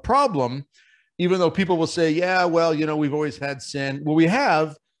of problem, even though people will say, yeah, well, we've always had sin. Well, we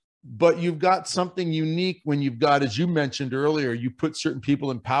have, but you've got something unique when you've got, as you mentioned earlier, you put certain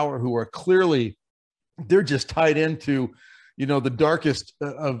people in power who are clearly, they're just tied into, the darkest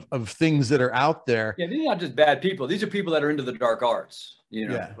of things that are out there. Yeah, these are not just bad people. These are people that are into the dark arts.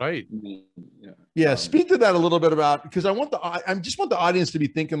 Yeah. Right. Yeah. Speak to that a little bit about, because I just want the audience to be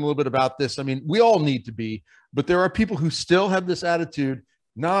thinking a little bit about this. I mean, we all need to be, but there are people who still have this attitude.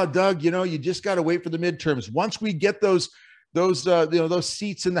 Nah, Doug, you just got to wait for the midterms. Once we get those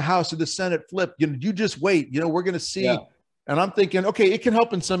seats in the House or the Senate flipped, you just wait, we're going to see. Yeah. And I'm thinking, okay, it can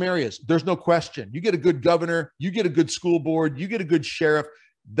help in some areas. There's no question. You get a good governor, you get a good school board, you get a good sheriff.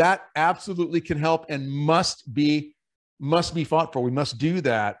 That absolutely can help and must be fought for. We must do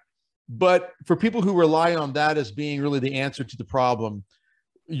that. But for people who rely on that as being really the answer to the problem,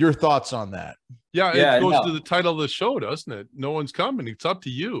 your thoughts on that? Yeah, it goes to the title of the show, doesn't it? No one's coming. It's up to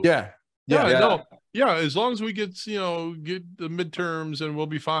you. Yeah. Yeah, as long as we get the midterms, and we'll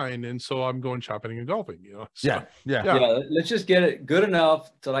be fine. And so I'm going shopping and golfing, So, yeah. Let's just get it good enough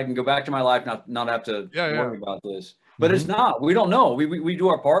so I can go back to my life, not have to worry about this. But it's not. We don't know. We do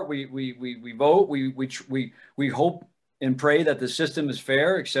our part. We vote. We hope and pray that the system is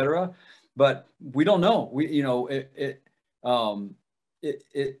fair, etc. But we don't know.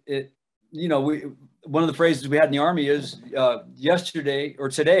 you know, one of the phrases we had in the Army is yesterday or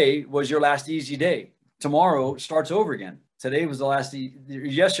today was your last easy day. Tomorrow starts over again. Today was the last,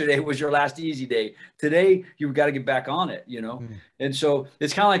 yesterday was your last easy day. Today, you've got to get back on it, you know? And so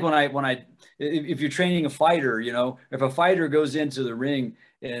it's kind of like if you're training a fighter, you know, if a fighter goes into the ring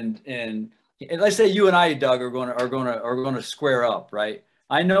and let's say you and I, Doug, are going to square up, right?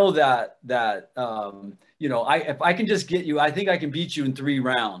 I know that you know, if I can just get you, I think I can beat you in 3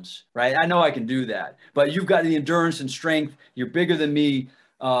 rounds, right? I know I can do that, but you've got the endurance and strength. You're bigger than me,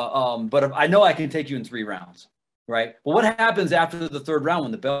 but I know I can take you in 3 rounds, right? But what happens after the 3rd round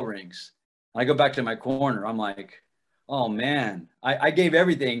when the bell rings? I go back to my corner. I'm like, oh man, I gave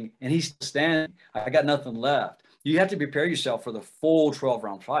everything, and he's still standing. I got nothing left. You have to prepare yourself for the full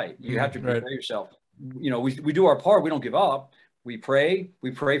 12-round fight. You have to prepare yourself. You know, we do our part. We don't give up. We pray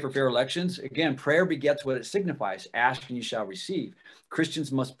for fair elections. Again, prayer begets what it signifies. Ask and you shall receive.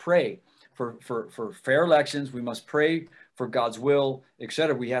 Christians must pray for fair elections. We must pray for God's will,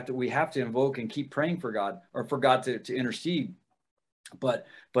 etc. We have to invoke and keep praying for God, or for God to intercede. But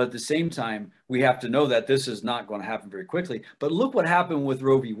at the same time, we have to know that this is not going to happen very quickly. But look what happened with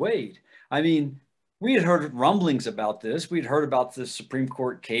Roe v. Wade. I mean, we had heard rumblings about this. We'd heard about the Supreme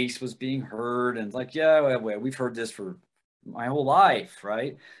Court case was being heard, and like, yeah, we've heard this for my whole life,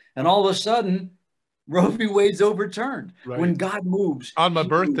 right? And all of a sudden, Roe v. Wade's overturned. Right. When God moves on my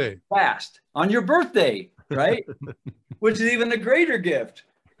birthday, fast on your birthday, right? Which is even a greater gift,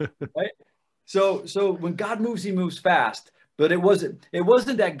 right? So when God moves, he moves fast. But it wasn't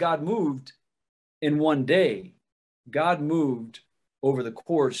that God moved in one day. God moved over the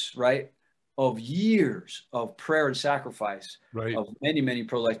course, right, of years of prayer and sacrifice, right, of many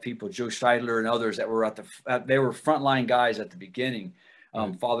pro-life people, Joe Scheidler and others that were they were frontline guys at the beginning.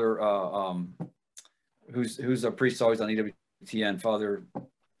 Father, who's a priest always on EWTN, Father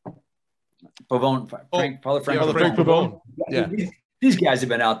Pavone, Frank Pavone. Yeah, these guys have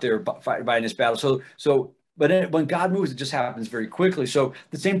been out there fighting this battle. But when God moves, it just happens very quickly. So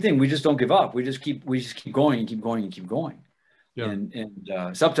the same thing, we just don't give up. We just keep going and keep going and keep going. Yeah. And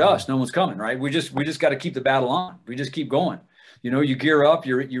it's up to us. No one's coming, right? We just got to keep the battle on. We just keep going. You know, you gear up,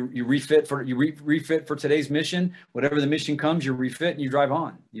 you refit for today's mission. Whatever the mission comes, you refit and you drive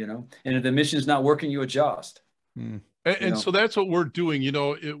on. You know, and if the mission's not working, you adjust. And so that's what we're doing. You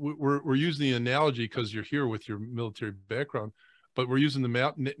know, we're using the analogy because you're here with your military background, but we're using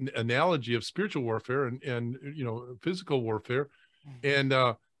the analogy of spiritual warfare and you know, physical warfare, and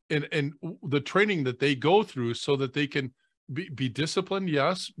the training that they go through so that they can be disciplined,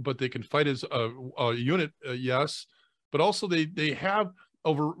 yes, but they can fight as a unit, yes, but also they have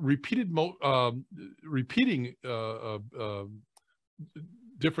over repeating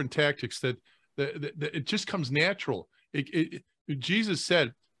different tactics that it just comes natural. Jesus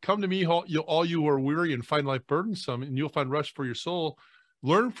said, "Come to me, all you who are weary and find life burdensome, and you'll find rest for your soul.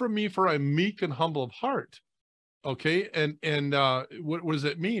 Learn from me, for I'm meek and humble of heart." Okay, and what does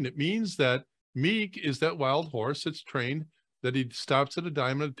that mean? It means that meek is that wild horse that's trained, that he stops at a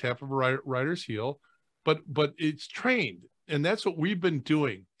dime at a tap of a rider's heel, but it's trained, and that's what we've been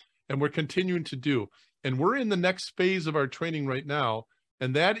doing, and we're continuing to do. And we're in the next phase of our training right now,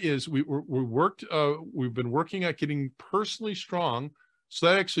 and that is we've been working at getting personally strong. So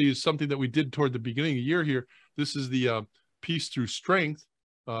that actually is something that we did toward the beginning of the year here. This is the Peace Through Strength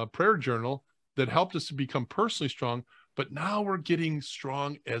prayer journal that helped us to become personally strong. But now we're getting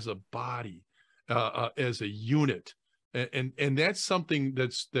strong as a body, as a unit, and that's something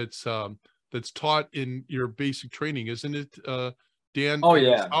that's taught in your basic training, isn't it, Dan? Oh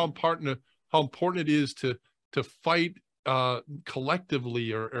yeah. How important it is to fight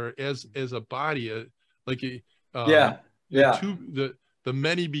collectively or as a body, the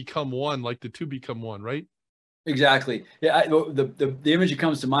many become one, like the two become one, right? Exactly. Yeah. The image that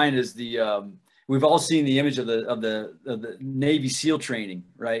comes to mind is we've all seen the image of the Navy SEAL training,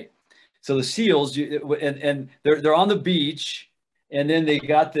 right? So the SEALs, and they're on the beach, and then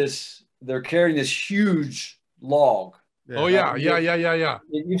they're carrying this huge log. Oh yeah.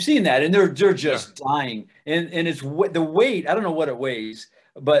 You've seen that, and they're just dying, and it's the weight. I don't know what it weighs,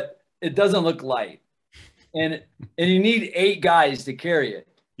 but it doesn't look light, and you need 8 guys to carry it.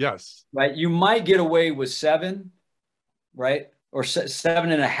 Yes. Right. You might get away with 7, right, or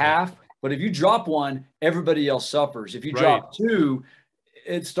 7.5. But if you drop one, everybody else suffers. If you drop 2,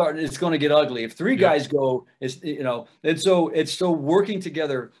 it's going to get ugly. If 3 guys go, and so working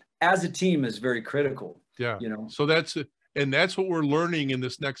together as a team is very critical. Yeah. So that's what we're learning in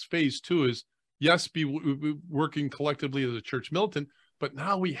this next phase too, is yes, be working collectively as a church militant, but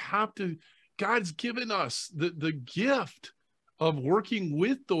now we have to, God's given us the gift of working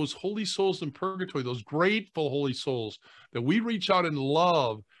with those holy souls in purgatory, those grateful holy souls, that we reach out in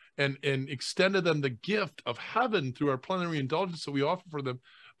love and extend to them the gift of heaven through our plenary indulgence that we offer for them.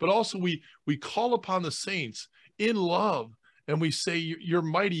 But also we call upon the saints in love, and we say, you're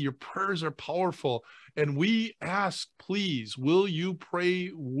mighty, your prayers are powerful. And we ask, please, will you pray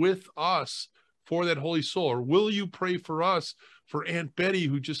with us for that holy soul? Or will you pray for us, for Aunt Betty,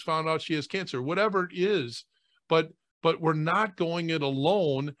 who just found out she has cancer, whatever it is. But we're not going it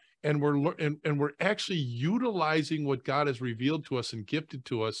alone, and we're actually utilizing what God has revealed to us and gifted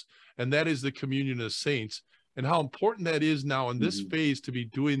to us, and that is the communion of saints, and how important that is now in this phase to be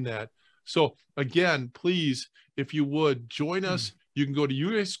doing that. So again, please, if you would join us, you can go to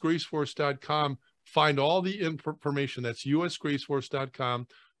usgraceforce.com, find all the information. That's usgraceforce.com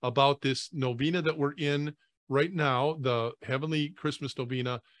about this novena that we're in right now, the Heavenly Christmas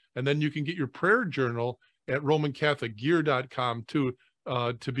Novena. And then you can get your prayer journal at RomanCatholicGear.com too,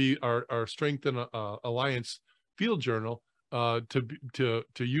 to be our Strength and Alliance field journal, to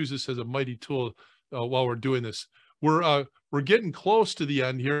use this as a mighty tool while we're doing this. We're getting close to the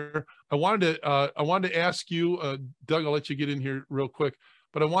end here. I wanted to ask you, Doug, I'll let you get in here real quick,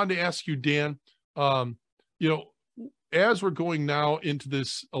 but I wanted to ask you, Dan, as we're going now into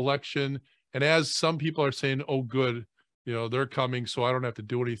this election, and as some people are saying, oh, good, they're coming, so I don't have to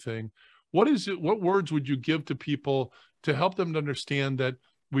do anything. What words would you give to people to help them to understand that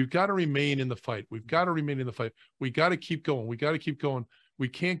we've got to remain in the fight? We've got to remain in the fight. We got to keep going. We got to keep going. We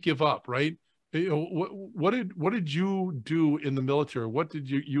can't give up, right? What did you do in the military? What did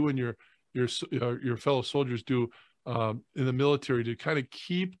you and your fellow soldiers do in the military to kind of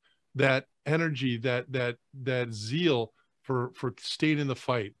keep that energy, that zeal for staying in the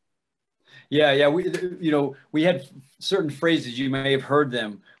fight? Yeah. We had certain phrases, you may have heard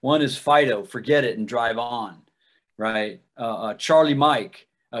them. One is Fido, forget it and drive on, right? Charlie Mike,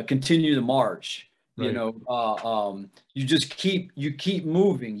 continue the march. Right. You just keep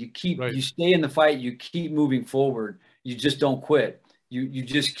moving. You stay in the fight. You keep moving forward. You just don't quit. You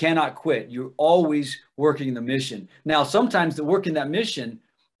just cannot quit. You're always working the mission. Now, sometimes the work in that mission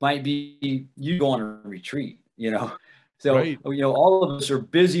might be you go on a retreat, So, right. All of us are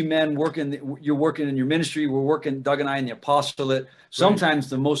busy men working. You're working in your ministry. We're working, Doug and I, in the apostolate. Sometimes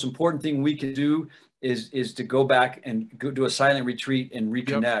the most important thing we can do is to go back and go do a silent retreat and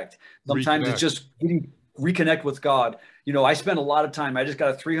reconnect. Yep. Sometimes it's just reconnect with God. I spent a lot of time. I just got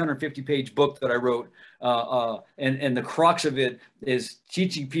a 350-page book that I wrote, and the crux of it is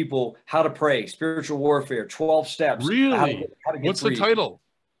teaching people how to pray, spiritual warfare, 12 steps. Really? How to get What's free. The title?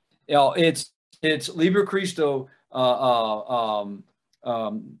 It's Liber Christo.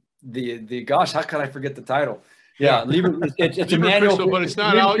 The gosh, how could I forget the title? Yeah, Liber. It's Liber a manual, Christo, but it's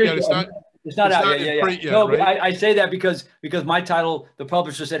not out yet. It's not out yet. Yet, no, right? but I say that because my title, the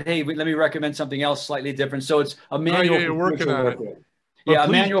publisher said, hey, let me recommend something else slightly different. So it's a manual. You're working on it. Yeah, please,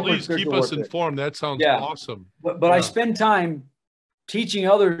 a manual. Please keep us informed. That sounds awesome. But I spend time teaching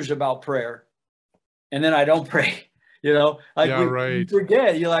others about prayer, and then I don't pray. You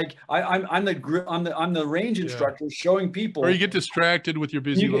forget. You're like, I'm the range instructor showing people. Or you get distracted with your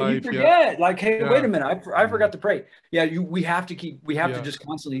busy life. You forget, like, hey, wait a minute, I forgot to pray. Yeah, we have to just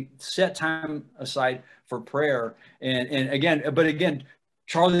constantly set time aside for prayer. And again,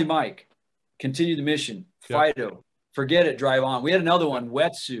 Charlie Mike, continue the mission. Fido, forget it, drive on. We had another one,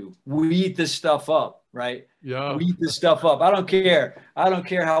 Wetsu. We eat this stuff up, right? Yeah. We eat this stuff up. I don't care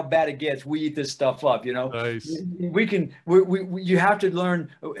how bad it gets. We eat this stuff up, Nice. You have to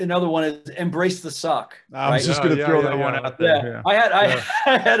learn. Another one is embrace the suck. I was just going to throw that one out there.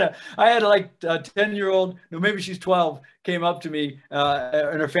 Yeah. I had like a 10-year-old, maybe she's 12, came up to me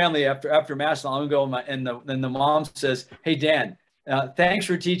and her family after mass long ago, and the mom says, "Hey Dan, thanks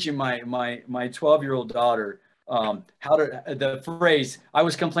for teaching my 12-year-old daughter how to the phrase. I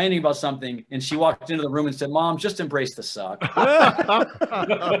was complaining about something, and she walked into the room and said, "Mom, just embrace the suck."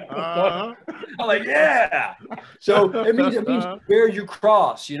 I'm like, yeah. So it means bear your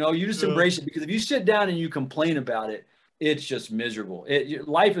cross. You just embrace it, because if you sit down and you complain about it, it's just miserable.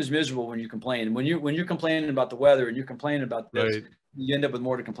 Life is miserable when you complain. And when you're complaining about the weather and you're complaining about this, you end up with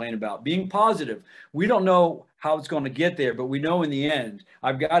more to complain about. Being positive. We don't know how it's going to get there, but we know in the end.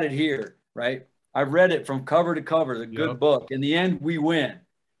 I've got it here, right? I've read it from cover to cover, the good book. In the end, we win,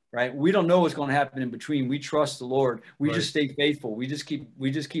 right? We don't know what's going to happen in between. We trust the Lord. We just stay faithful. We just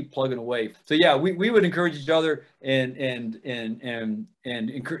keep plugging away. So yeah, we would encourage each other and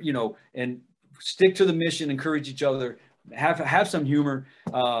stick to the mission. Encourage each other. Have some humor.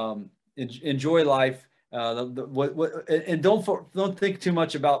 Enjoy life. And don't think too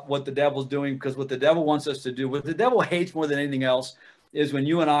much about what the devil's doing, because what the devil wants us to do, what the devil hates more than anything else, is when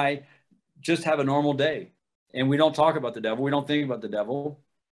you and I just have a normal day and we don't talk about the devil. We don't think about the devil.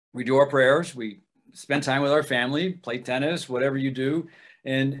 We do our prayers. We spend time with our family, play tennis, whatever you do,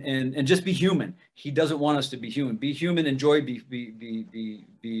 and just be human. He doesn't want us to be human. Be human, enjoy, be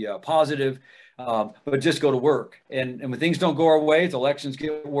positive, but just go to work. And when things don't go our way, if elections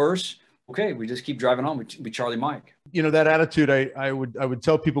get worse, okay, we just keep driving on. We Charlie Mike. You know, that attitude, I would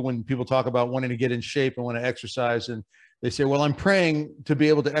tell people when people talk about wanting to get in shape and want to exercise, and they say, well, I'm praying to be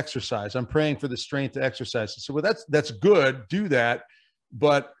able to exercise. I'm praying for the strength to exercise. So, well, that's good. Do that.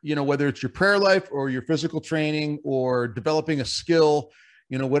 But, you know, whether it's your prayer life or your physical training or developing a skill,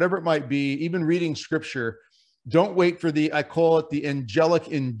 you know, whatever it might be, even reading scripture, don't wait for I call it the angelic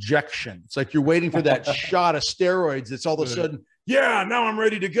injection. It's like you're waiting for that shot of steroids. It's all of a sudden, yeah, now I'm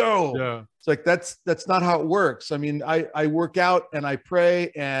ready to go. Yeah. It's like, that's not how it works. I mean, I work out and I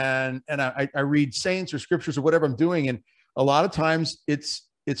pray and I read saints or scriptures or whatever I'm doing. And a lot of times it's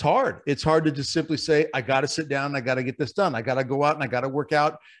hard. It's hard to just simply say, I got to sit down. I got to get this done. I got to go out and I got to work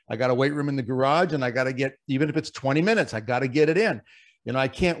out. I got a weight room in the garage and I got to get, even if it's 20 minutes, I got to get it in. You know, I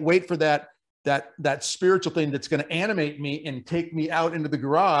can't wait for that spiritual thing that's going to animate me and take me out into the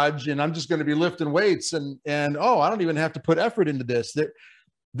garage. And I'm just going to be lifting weights and, oh, I don't even have to put effort into this.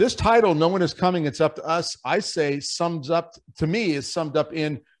 This title, No One Is Coming, It's Up to Us, I say is summed up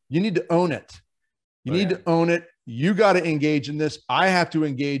in, you need to own it. You need to own it. You got to engage in this. I have to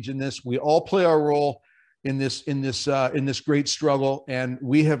engage in this. We all play our role in this great struggle, and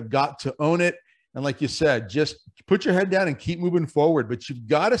we have got to own it. And like you said, just put your head down and keep moving forward. But you've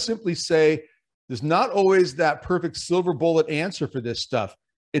got to simply say, there's not always that perfect silver bullet answer for this stuff.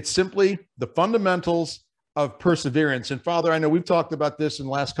 It's simply the fundamentals of perseverance. And Father, I know we've talked about this in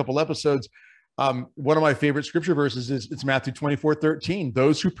the last couple episodes. One of my favorite scripture verses it's Matthew 24:13.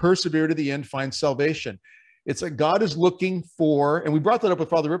 Those who persevere to the end find salvation. It's like God is looking for, and we brought that up with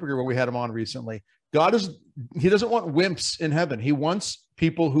Father Ripperger when we had him on recently. He doesn't want wimps in heaven. He wants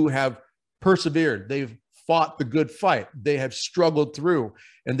people who have persevered. They've fought the good fight. They have struggled through,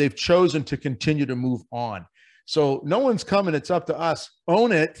 and they've chosen to continue to move on. So no one's coming. It's up to us.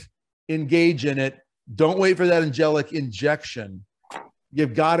 Own it, engage in it. Don't wait for that angelic injection.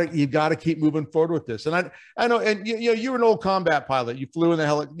 You've got to keep moving forward with this. And I know, and you're an old combat pilot. You flew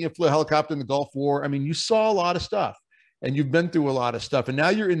flew a helicopter in the Gulf War. I mean, you saw a lot of stuff and you've been through a lot of stuff. And now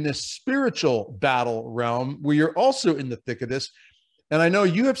you're in this spiritual battle realm where you're also in the thick of this. And I know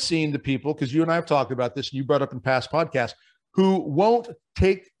you have seen the people, because you and I have talked about this and you brought up in past podcasts, who won't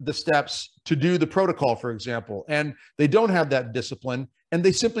take the steps to do the protocol, for example, and they don't have that discipline and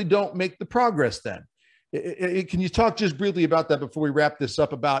they simply don't make the progress then. Can you talk just briefly about that before we wrap this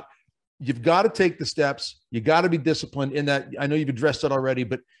up, about you've got to take the steps, you got to be disciplined in that. I know you've addressed that already,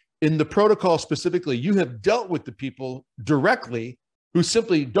 but in the protocol specifically, you have dealt with the people directly who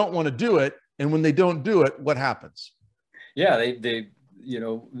simply don't want to do it. And when they don't do it, what happens? Yeah, the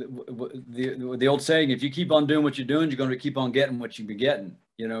old saying, if you keep on doing what you're doing, you're going to keep on getting what you've been getting,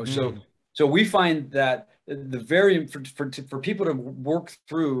 So we find that for people to work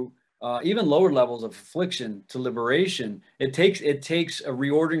through even lower levels of affliction to liberation, it takes a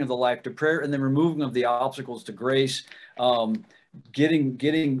reordering of the life to prayer, and then removing of the obstacles to grace, tapping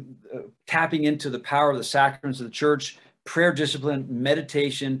into the power of the sacraments of the church, prayer discipline,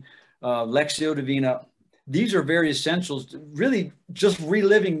 meditation, Lectio Divina. These are very essentials, really just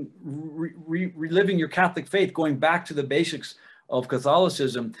reliving your Catholic faith, going back to the basics of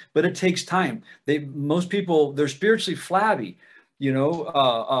Catholicism, but it takes time. Most people, they're spiritually flabby.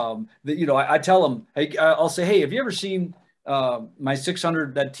 I tell them, hey, I'll say, hey, have you ever seen my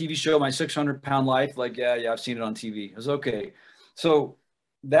 600, that TV show, My 600 Pound Life? Like, yeah, I've seen it on TV. I was okay. So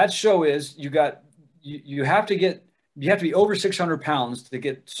that show is, you have to be over 600 pounds to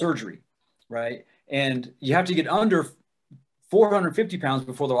get surgery, right? And you have to get under 450 pounds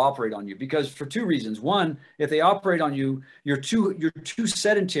before they'll operate on you, because for two reasons. One, if they operate on you, you're too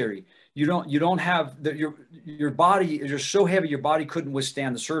sedentary. You don't have your body, you're so heavy, your body couldn't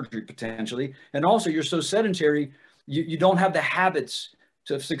withstand the surgery potentially. And also you're so sedentary, you don't have the habits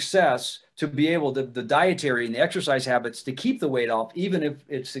of success to be able to, the dietary and the exercise habits to keep the weight off. Even if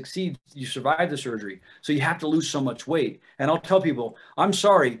it succeeds, you survive the surgery. So you have to lose so much weight. And I'll tell people, I'm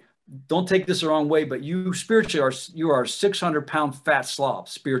sorry, don't take this the wrong way, but you spiritually you are a 600-pound fat slob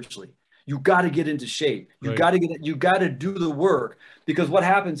spiritually. You got to get into shape. You got to do the work, because what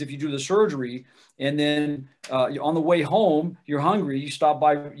happens if you do the surgery and then on the way home, you're hungry. You stop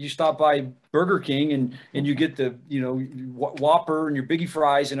by Burger King and you get the Whopper and your Biggie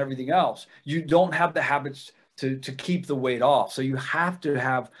fries and everything else. You don't have the habits to keep the weight off. So you have to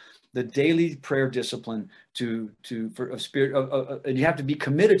have the daily prayer discipline for a spirit, and you have to be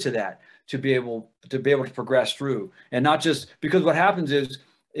committed to that to be able to progress through, and not just because what happens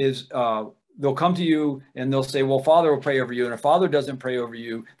is they'll come to you and they'll say, well, Father will pray over you. And if Father doesn't pray over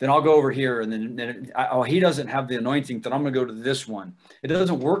you, then I'll go over here. And then he doesn't have the anointing, then I'm going to go to this one. It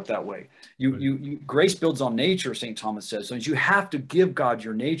doesn't work that way. Grace builds on nature, St. Thomas says. So you have to give God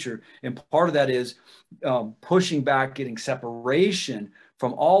your nature. And part of that is pushing back, getting separation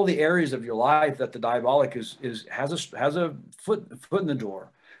from all the areas of your life that the diabolic has a foot in the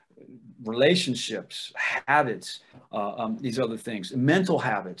door. Relationships, habits, these other things, mental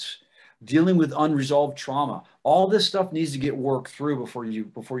habits, dealing with unresolved trauma. All this stuff needs to get worked through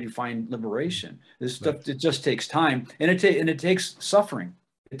before you find liberation. This stuff, it just takes time, and it takes suffering.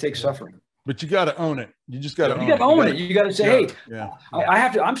 It takes suffering. But you got to own it. You just got to own it. You got to say, hey, I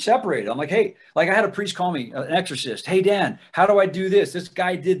have to. I'm separated. I'm like, hey, like I had a priest call me, an exorcist. Hey, Dan, how do I do this? This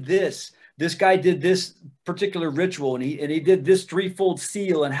guy did this. This guy did this particular ritual, and he did this threefold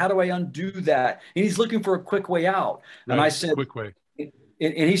seal. And how do I undo that? And he's looking for a quick way out. Right. And I said, quick way.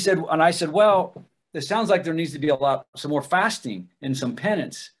 And he said, and I said, well, it sounds like there needs to be some more fasting and some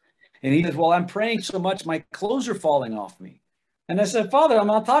penance. And he said, well, I'm praying so much, my clothes are falling off me. And I said, Father, I'm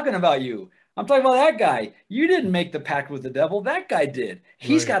not talking about you. I'm talking about that guy. You didn't make the pact with the devil. That guy did.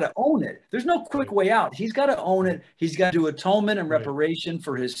 He's got to own it. There's no quick way out. He's got to own it. He's got to do atonement and reparation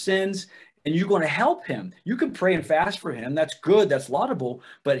for his sins. And you're going to help him. You can pray and fast for him. That's good. That's laudable.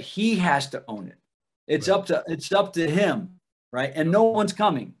 But he has to own it. It's up to him. Right. And no one's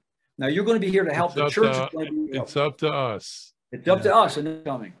coming. Now you're going to be here to help. The church is going to be it's up to us. It's up to us, and they're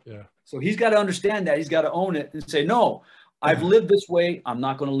coming. Yeah. So he's got to understand that. He's got to own it and say, no, I've lived this way. I'm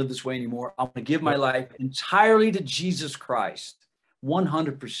not going to live this way anymore. I'm going to give my life entirely to Jesus Christ.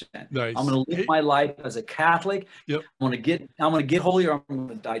 100%. Nice. I'm going to live my life as a Catholic. Yep. I'm going to get holy, or I'm going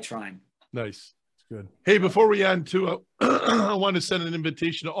to die trying. Nice. Good. Hey, before we end too, I want to send an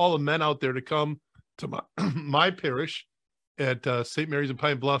invitation to all the men out there to come to my parish at St. Mary's in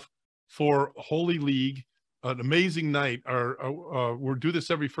Pine Bluff for Holy League, an amazing night. We'll do this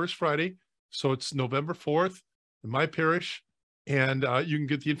every first Friday. So it's November 4th in my parish. And you can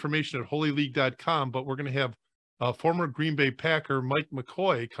get the information at holyleague.com. But we're going to have former Green Bay Packer Mike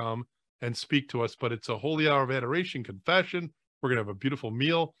McCoy come and speak to us. But it's a holy hour of adoration, confession. We're going to have a beautiful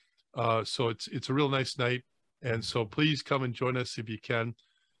meal. So it's a real nice night. And so please come and join us if you can.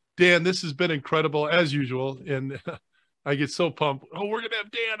 Dan, this has been incredible as usual. And I get so pumped. Oh, we're going to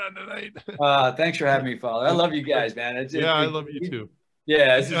have Dan on tonight. Thanks for having me, Father. I love you guys, man. I love you too.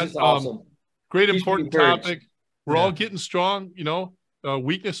 Yeah, it's just awesome. Great, important topic. We're all getting strong.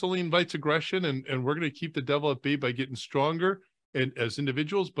 Weakness only invites aggression, and we're going to keep the devil at bay by getting stronger and as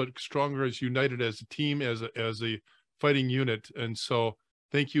individuals, but stronger as united as a team, as a fighting unit. And so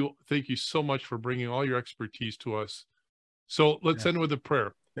thank you so much for bringing all your expertise to us. So let's end with a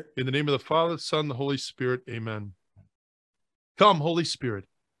prayer. In the name of the Father, the Son, the Holy Spirit. Amen. Come, Holy Spirit,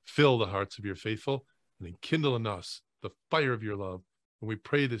 fill the hearts of your faithful and enkindle in us the fire of your love. And we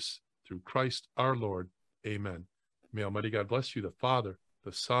pray this through Christ our Lord. Amen. May Almighty God bless you, the Father,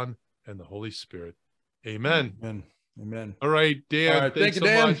 the Son, and the Holy Spirit. Amen. Amen. Amen. All right, Dan. All right, thank you,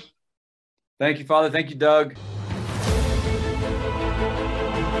 Dan. much. Thank you, Father. Thank you, Doug.